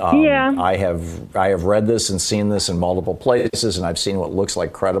front. I have read this and seen this in multiple places, and I've seen what looks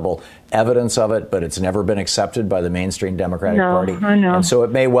like credible evidence of it, but it's never been accepted by the mainstream Democratic Party. I know. And so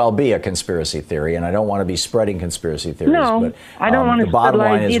it may well be a conspiracy theory, and I don't want to be spreading conspiracy theories. No, but I don't want to spread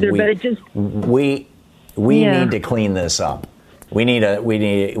lies either. But it just we need to clean this up. We need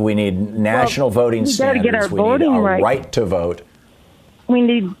national voting standards. Get our we voting need a right to vote. We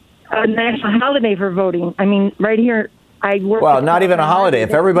need a national holiday for voting. I mean, right here, I work. Well, not even a holiday.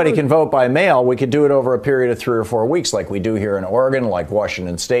 If everybody can vote by mail, we could do it over a period of 3 or 4 weeks, like we do here in Oregon, like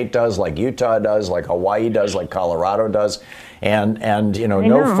Washington State does, like Utah does, like Hawaii does, like Colorado does, and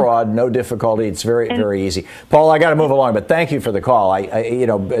no fraud, no difficulty. It's very, very easy. Paul, I got to move along, but thank you for the call.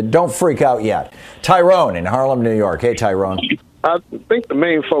 I don't freak out yet. Tyrone in Harlem, New York. Hey, Tyrone. I think the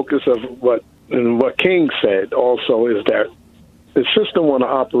main focus of what King said also is that the system want to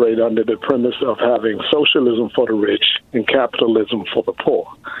operate under the premise of having socialism for the rich and capitalism for the poor.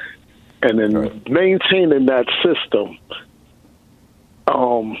 And in maintaining that system,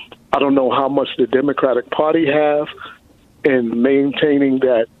 I don't know how much the Democratic Party have in maintaining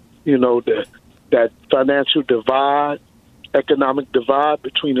that, that financial divide, economic divide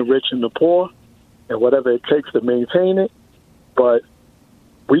between the rich and the poor, and whatever it takes to maintain it. But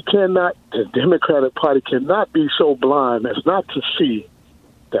the Democratic Party cannot be so blind as not to see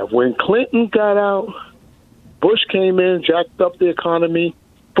that when Clinton got out, Bush came in, jacked up the economy,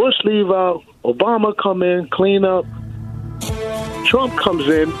 Bush leave out, Obama come in, clean up, Trump comes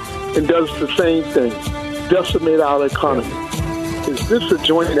in and does the same thing, decimate our economy. Is this a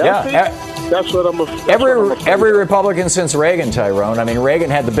joint effort? That's what every Republican since Reagan, Tyrone. I mean, Reagan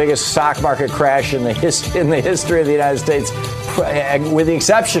had the biggest stock market crash in the history of the United States, with the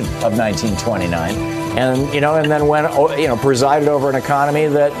exception of 1929. and then went, presided over an economy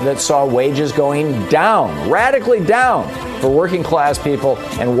that saw wages going down, radically down for working class people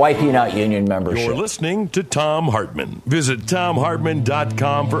and wiping out union membership. You're listening to Thom Hartmann. Visit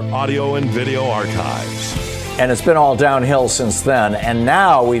ThomHartmann.com for audio and video archives. And it's been all downhill since then. And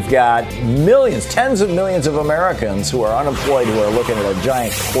now we've got millions, tens of millions of Americans who are unemployed who are looking at a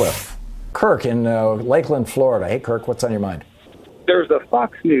giant cliff. Kirk in Lakeland, Florida. Hey, Kirk, what's on your mind? There's a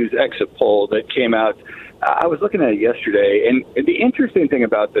Fox News exit poll that came out. I was looking at it yesterday, and the interesting thing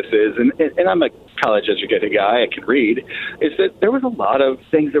about this is, and I'm a college-educated guy, I can read, is that there was a lot of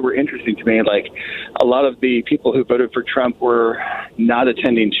things that were interesting to me. Like, a lot of the people who voted for Trump were not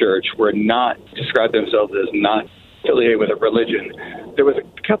attending church, were not described themselves as not affiliated with a religion. There was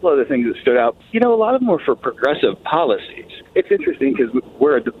a couple other things that stood out. A lot of them were for progressive policies. It's interesting because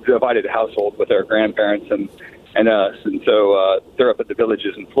we're a divided household with our grandparents and us, and so they're up at the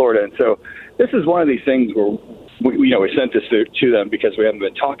Villages in Florida, and so this is one of these things where we sent this to them because we haven't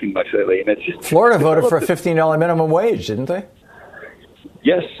been talking much lately, and it's just Florida voted for a $15 minimum wage, didn't they?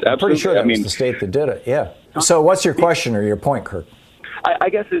 Yes, absolutely. I'm pretty sure that was the state that did it. Yeah. So, what's your question or your point, Kirk? I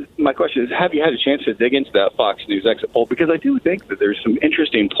guess my question is: have you had a chance to dig into that Fox News exit poll? Because I do think that there's some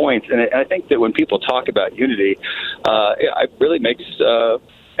interesting points, and I think that when people talk about unity, it really makes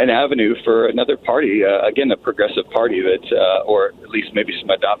an avenue for another party, again, a progressive party that, or at least maybe some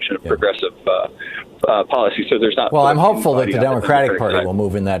adoption of progressive policy. So there's not. Well, I'm hopeful that the Democratic Party will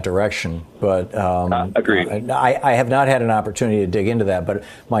move in that direction, but agreed. I have not had an opportunity to dig into that, but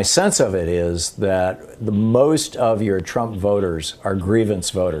my sense of it is that the most of your Trump voters are grievance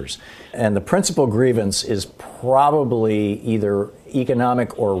voters, and the principal grievance is probably either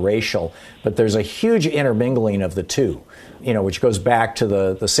economic or racial, but there's a huge intermingling of the two. Which goes back to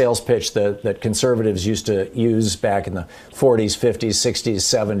the sales pitch that conservatives used to use back in the 40s, 50s, 60s,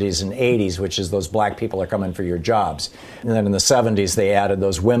 70s, and 80s, which is those black people are coming for your jobs. And then in the 70s, they added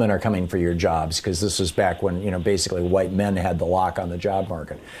those women are coming for your jobs, because this was back when, basically white men had the lock on the job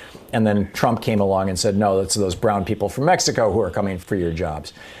market. And then Trump came along and said, no, that's those brown people from Mexico who are coming for your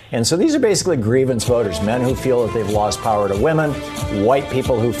jobs. And so these are basically grievance voters, men who feel that they've lost power to women, white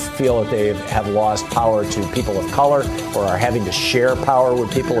people who feel that they have lost power to people of color or are having to share power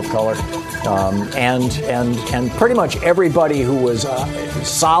with people of color, and pretty much everybody who was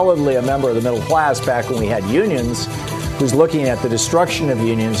solidly a member of the middle class back when we had unions, who's looking at the destruction of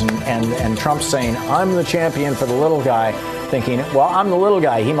unions, and Trump saying, I'm the champion for the little guy, thinking, well, I'm the little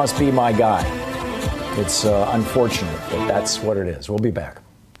guy, he must be my guy. It's unfortunate, but that's what it is. We'll be back.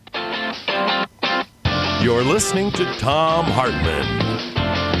 You're listening to Thom Hartmann.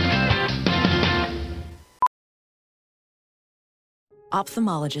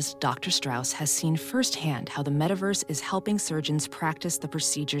 Ophthalmologist Dr. Strauss has seen firsthand how the metaverse is helping surgeons practice the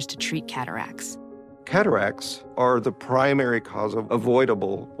procedures to treat cataracts. Cataracts are the primary cause of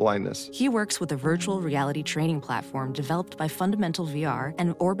avoidable blindness. He works with a virtual reality training platform developed by Fundamental VR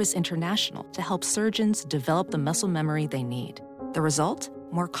and Orbis International to help surgeons develop the muscle memory they need. The result?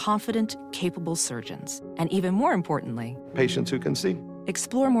 More confident, capable surgeons. And even more importantly, patients who can see.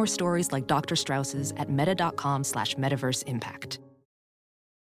 Explore more stories like Dr. Strauss's at meta.com/metaverseimpact.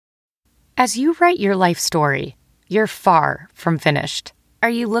 As you write your life story, you're far from finished. Are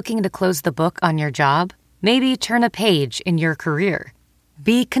you looking to close the book on your job? Maybe turn a page in your career?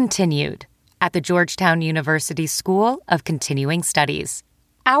 Be continued at the Georgetown University School of Continuing Studies.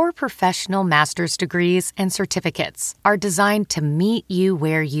 Our professional master's degrees and certificates are designed to meet you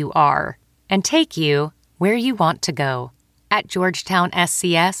where you are and take you where you want to go. At Georgetown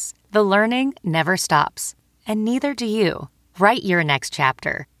SCS, the learning never stops, and neither do you. Write your next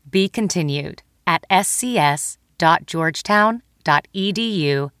chapter. Be continued at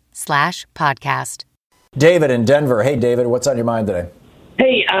scs.georgetown.edu/podcast. David in Denver. Hey, David, what's on your mind today?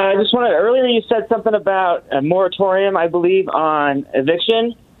 Hey, I just wanted, earlier you said something about a moratorium, I believe, on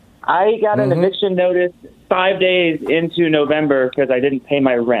eviction. I got an eviction notice 5 days into November because I didn't pay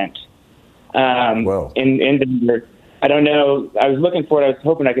my rent in Denver. I don't know. I was looking for it. I was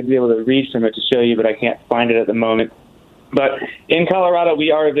hoping I could be able to read from it to show you, but I can't find it at the moment. But in Colorado,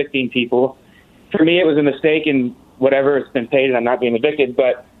 we are evicting people. For me, it was a mistake, and whatever, it's been paid, and I'm not being evicted.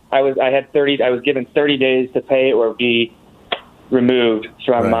 But I was given 30 days to pay or be removed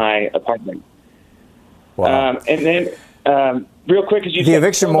from my apartment. Wow. And then, real quick, as you the said,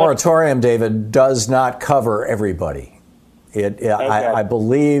 eviction moratorium, David, does not cover everybody. I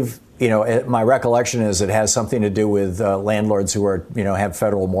believe. My recollection is it has something to do with landlords who are, have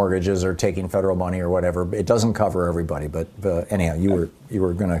federal mortgages or taking federal money or whatever. It doesn't cover everybody. But anyhow, you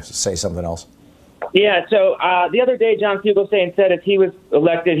were going to say something else. Yeah. So the other day, John Fugelsang said if he was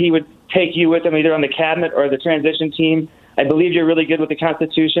elected, he would take you with them either on the cabinet or the transition team. I believe you're really good with the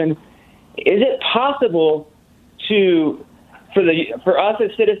Constitution. Is it possible for us as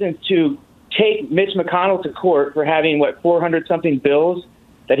citizens to take Mitch McConnell to court for having 400 something bills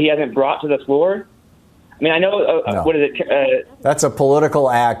that he hasn't brought to the floor? I mean, I know No. what is it? That's a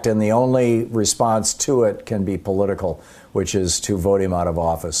political act, and the only response to it can be political, which is to vote him out of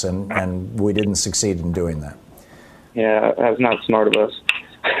office, and we didn't succeed in doing that. Yeah, that was not smart of us.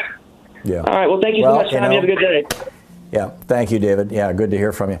 Yeah. All right. Well, thank you so much, Tom. You have a good day. Yeah. Thank you, David. Yeah, good to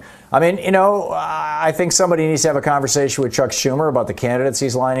hear from you. I mean, I think somebody needs to have a conversation with Chuck Schumer about the candidates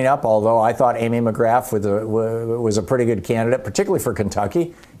he's lining up, although I thought Amy McGrath was a pretty good candidate, particularly for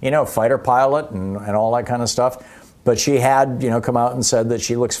Kentucky, fighter pilot and all that kind of stuff. But she had, come out and said that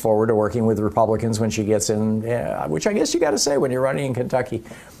she looks forward to working with Republicans when she gets in, which I guess you got to say when you're running in Kentucky.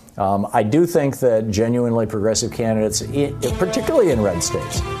 I do think that genuinely progressive candidates, particularly in red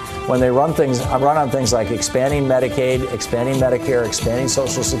states, when they run on things like expanding Medicaid, expanding Medicare, expanding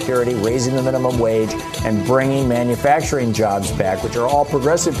Social Security, raising the minimum wage, and bringing manufacturing jobs back, which are all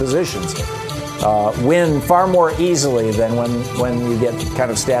progressive positions, win far more easily than when you get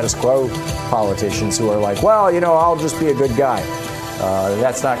kind of status quo politicians who are like, well, I'll just be a good guy.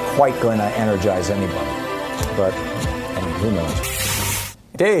 That's not quite going to energize anybody. But who knows?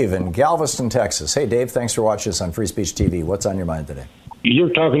 Dave in Galveston, Texas. Hey, Dave, thanks for watching us on Free Speech TV. What's on your mind today?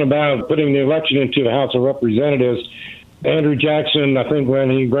 You're talking about putting the election into the House of Representatives. Andrew Jackson, I think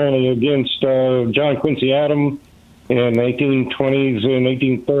when he ran against John Quincy Adams in the 1820s and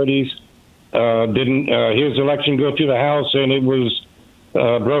 1830s, didn't his election go to the House, and it was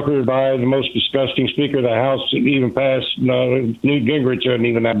brokered by the most disgusting Speaker of the House, even past Newt Gingrich wasn't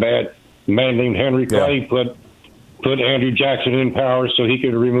even that bad. A man named Henry Clay put Andrew Jackson in power so he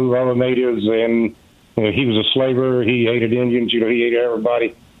could remove all the natives, and he was a slaver. He hated Indians. He hated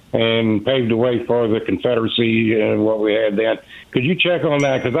everybody, and paved the way for the Confederacy and what we had then. Could you check on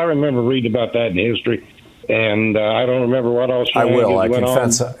that? Because I remember reading about that in history, and I don't remember what else. I will. I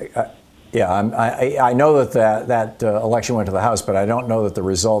confess. I know that election went to the House, but I don't know that the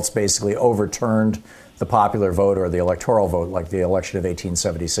results basically overturned the popular vote or the electoral vote like the election of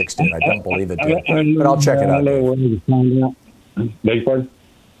 1876 did. I don't believe it did, but I'll check it out. Beg your pardon?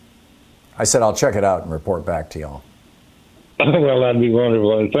 I said I'll check it out and report back to y'all. Well, that'd be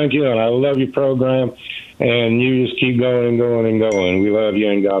wonderful. And thank you, and I love your program, and you just keep going and going and going. We love you,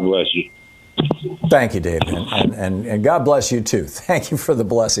 and God bless you. Thank you, Dave, and God bless you, too. Thank you for the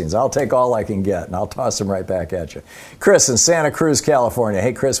blessings. I'll take all I can get, and I'll toss them right back at you. Chris in Santa Cruz, California.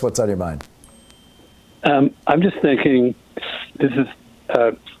 Hey, Chris, what's on your mind? I'm just thinking this is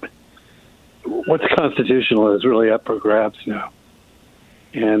what's constitutional is really up for grabs now.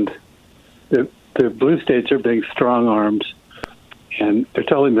 And the blue states are being strong-armed, and they're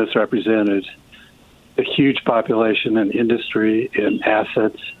totally misrepresented. The huge population and industry and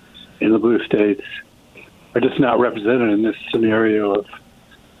assets in the blue states are just not represented in this scenario of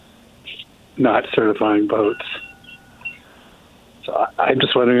not certifying votes. So I'm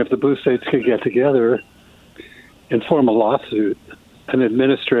just wondering if the blue states could get together and form a lawsuit, an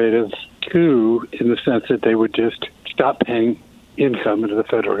administrative coup, in the sense that they would just stop paying income into the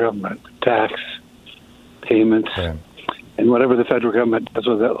federal government, tax payments, and whatever the federal government does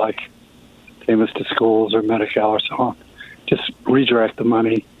with it, like payments to schools or Medi-Cal or so on, just redirect the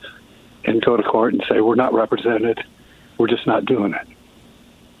money and go to court and say, we're not represented, we're just not doing it.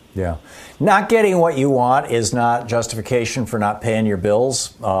 Yeah. Not getting what you want is not justification for not paying your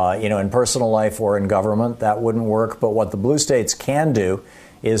bills, in personal life or in government. That wouldn't work. But what the blue states can do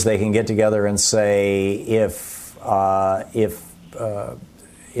is they can get together and say, if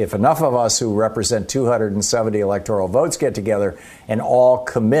enough of us who represent 270 electoral votes get together and all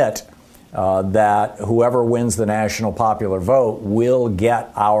commit that whoever wins the national popular vote will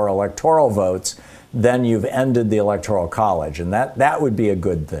get our electoral votes, then you've ended the Electoral College. And that would be a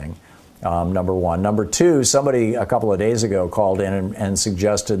good thing, number one. Number two, somebody a couple of days ago called in and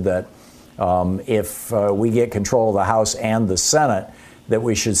suggested that if we get control of the House and the Senate, that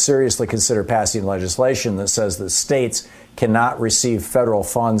we should seriously consider passing legislation that says that states cannot receive federal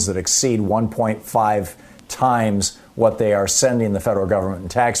funds that exceed 1.5 times what they are sending the federal government in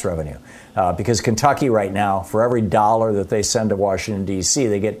tax revenue. Because Kentucky right now, for every dollar that they send to Washington, D.C.,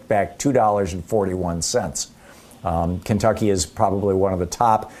 they get back $2.41. Kentucky is probably one of the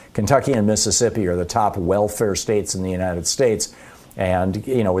top. Kentucky and Mississippi are the top welfare states in the United States. And,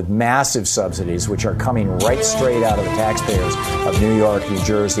 with massive subsidies, which are coming right straight out of the taxpayers of New York, New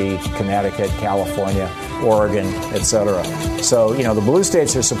Jersey, Connecticut, California, Oregon, et cetera. So, the blue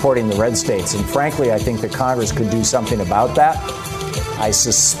states are supporting the red states. And frankly, I think that Congress could do something about that. I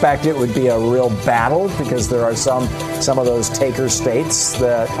suspect it would be a real battle because there are some of those taker states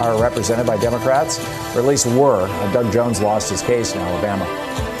that are represented by Democrats, or at least were. Doug Jones lost his case in Alabama.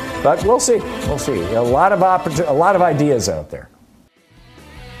 But we'll see. We'll see. A lot of ideas out there.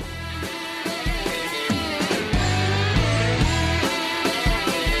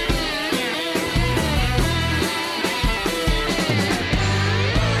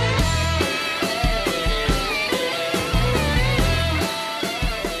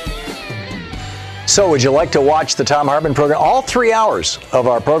 So would you like to watch the Thom Hartmann program, all 3 hours of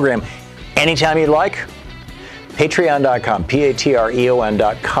our program, anytime you'd like? Patreon.com,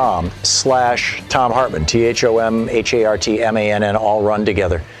 patreon.com/Thom Hartmann, THOMHARTMANN, all run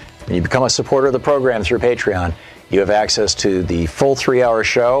together. When you become a supporter of the program through Patreon, you have access to the full 3-hour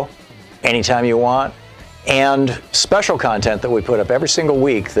show anytime you want, and special content that we put up every single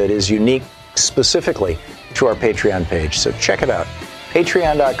week that is unique specifically to our Patreon page. So check it out.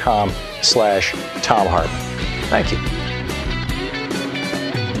 Patreon.com/Thom Hartmann. Thank you.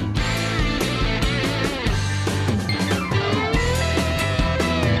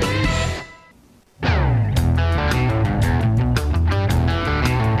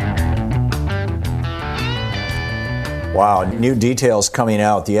 Wow, new details coming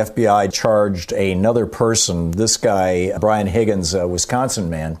out. The FBI charged another person, this guy, Brian Higgins, a Wisconsin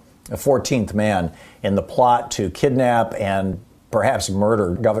man, a 14th man, in the plot to kidnap and perhaps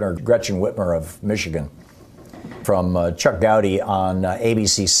murder Governor Gretchen Whitmer of Michigan. From Chuck Gowdy on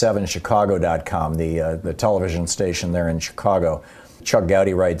ABC7Chicago.com, the television station there in Chicago. Chuck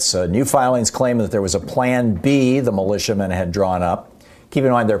Gowdy writes, new filings claim that there was a Plan B the militiamen had drawn up. Keep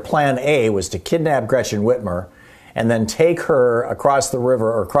in mind, their Plan A was to kidnap Gretchen Whitmer and then take her across the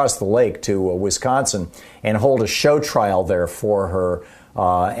river or across the lake to Wisconsin and hold a show trial there for her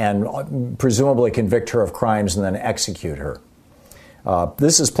and presumably convict her of crimes and then execute her.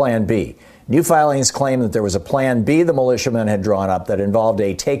 This is Plan B. New filings claim that there was a Plan B the militiamen had drawn up that involved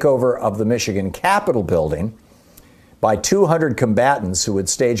a takeover of the Michigan Capitol building by 200 combatants who would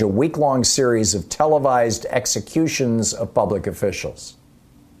stage a week-long series of televised executions of public officials.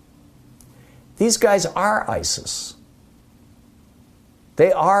 These guys are ISIS.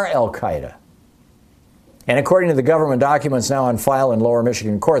 They are Al-Qaeda. And according to the government documents now on file in Lower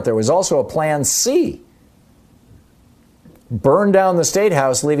Michigan Court, there was also a Plan C. Burn down the State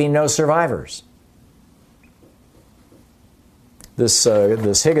House, leaving no survivors. This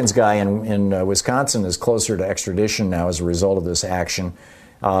Higgins guy in Wisconsin is closer to extradition now as a result of this action.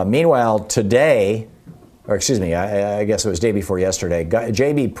 Meanwhile, today, or excuse me, I guess it was day before yesterday,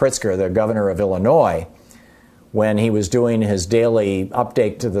 J.B. Pritzker, the governor of Illinois, when he was doing his daily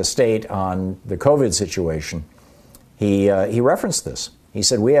update to the state on the COVID situation, he referenced this. He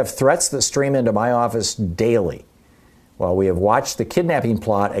said, "We have threats that stream into my office daily, while we have watched the kidnapping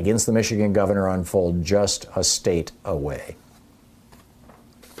plot against the Michigan governor unfold just a state away."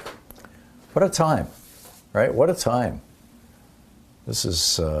 What a time, right? What a time. This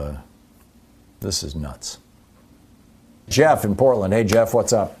is nuts. Jeff in Portland. Hey, Jeff,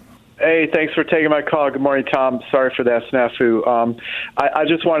 what's up? Hey, thanks for taking my call. Good morning, Tom. Sorry for that snafu. I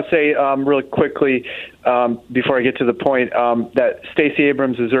just want to say really quickly, before I get to the point, that Stacey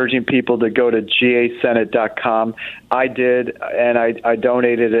Abrams is urging people to go to gasenate.com. I did, and I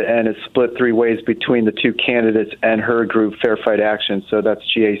donated it, and it's split 3 ways between the 2 candidates and her group, Fair Fight Action. So that's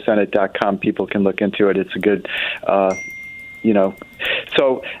gasenate.com. People can look into it. It's a good...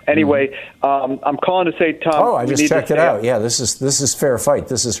 So anyway, I'm calling to say, Tom. Oh, I just checked it out. Yeah, this is Fair Fight.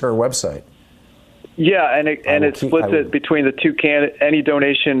 This is her website. Yeah, and it splits it between the 2 candidates. Any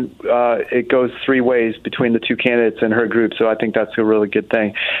donation, it goes 3 ways between the 2 candidates and her group. So I think that's a really good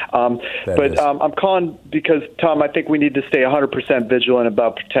thing. I'm calling because, Tom, I think we need to stay 100% vigilant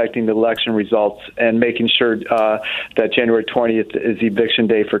about protecting the election results and making sure that January 20th is eviction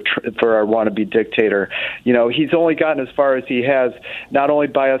day for our wannabe dictator. You know, he's only gotten as far as he has, not only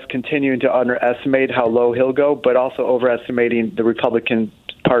by us continuing to underestimate how low he'll go, but also overestimating the Republican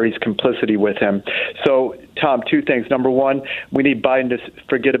Party's complicity with him. So, Tom, 2 things. Number 1, we need Biden to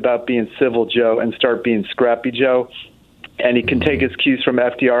forget about being civil Joe and start being scrappy Joe. And he can take his cues from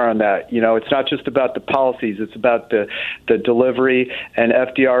FDR on that. You know, it's not just about the policies. It's about the delivery. And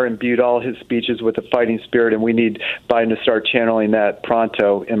FDR imbued all his speeches with a fighting spirit, and we need Biden to start channeling that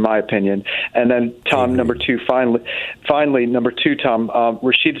pronto, in my opinion. And then, Tom, number 2, finally, number 2, Tom,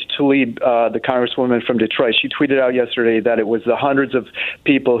 Rashida Tlaib, the congresswoman from Detroit, she tweeted out yesterday that it was the hundreds of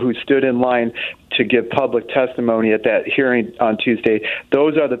people who stood in line to give public testimony at that hearing on Tuesday,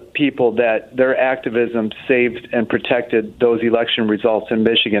 those are the people that their activism saved and protected those election results in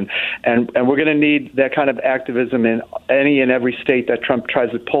Michigan. And we're going to need that kind of activism in any and every state that Trump tries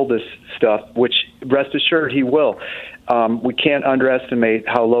to pull this stuff, which rest assured he will. We can't underestimate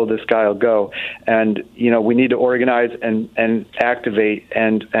how low this guy will go. And, we need to organize and activate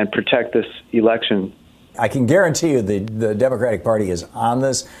and protect this election. I can guarantee you the Democratic Party is on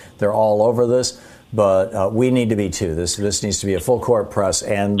this. They're all over this. But we need to be too. This needs to be a full court press.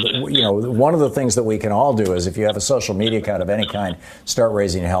 And, one of the things that we can all do is if you have a social media account of any kind, start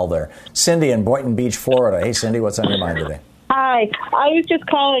raising hell there. Cindy in Boynton Beach, Florida. Hey, Cindy, what's on your mind today? Hi. I was just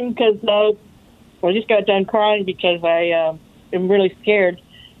calling because I just got done crying because I am really scared.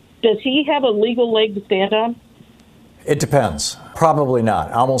 Does he have a legal leg to stand on? It depends. Probably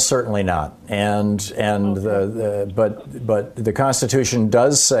not. Almost certainly not. But the Constitution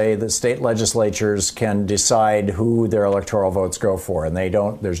does say that state legislatures can decide who their electoral votes go for, and they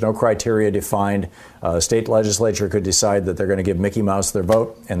don't. There's no criteria defined. A state legislature could decide that they're going to give Mickey Mouse their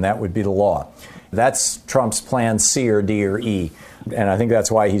vote, and that would be the law. That's Trump's plan C or D or E, and I think that's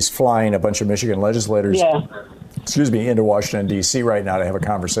why he's flying a bunch of Michigan legislators. Yeah. Into Washington, D.C. right now to have a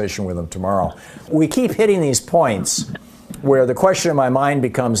conversation with them tomorrow. We keep hitting these points where the question in my mind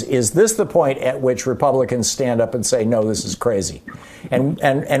becomes, is this the point at which Republicans stand up and say, no, this is crazy?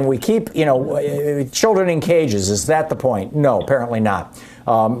 And we keep, children in cages, is that the point? No, apparently not.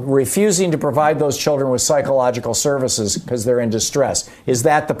 Refusing to provide those children with psychological services because they're in distress. Is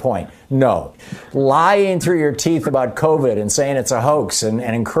that the point? No. Lying through your teeth about COVID and saying it's a hoax and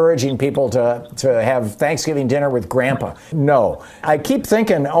encouraging people to have Thanksgiving dinner with grandpa. No. I keep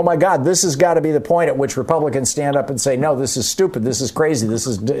thinking, oh my God, this has got to be the point at which Republicans stand up and say, no, this is stupid, this is crazy, this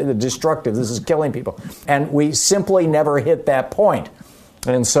is destructive, this is killing people. And we simply never hit that point.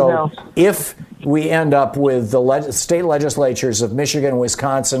 And so if we end up with the state legislatures of Michigan,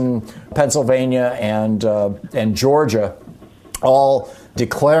 Wisconsin, Pennsylvania, and Georgia all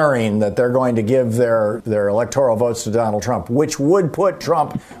declaring that they're going to give their electoral votes to Donald Trump, which would put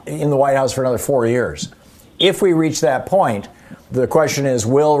Trump in the White House for another 4 years. If we reach that point, the question is,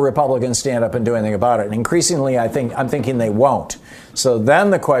 will Republicans stand up and do anything about it? And increasingly, I'm thinking they won't. So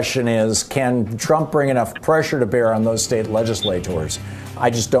then the question is, can Trump bring enough pressure to bear on those state legislators? I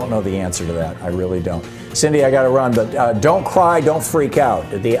just don't know the answer to that. I really don't. Cindy, I got to run, but don't cry, don't freak out.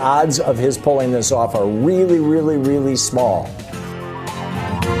 The odds of his pulling this off are really, really, really small.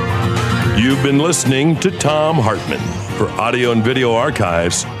 You've been listening to Thom Hartmann. For audio and video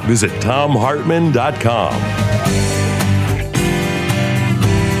archives, visit thomhartmann.com.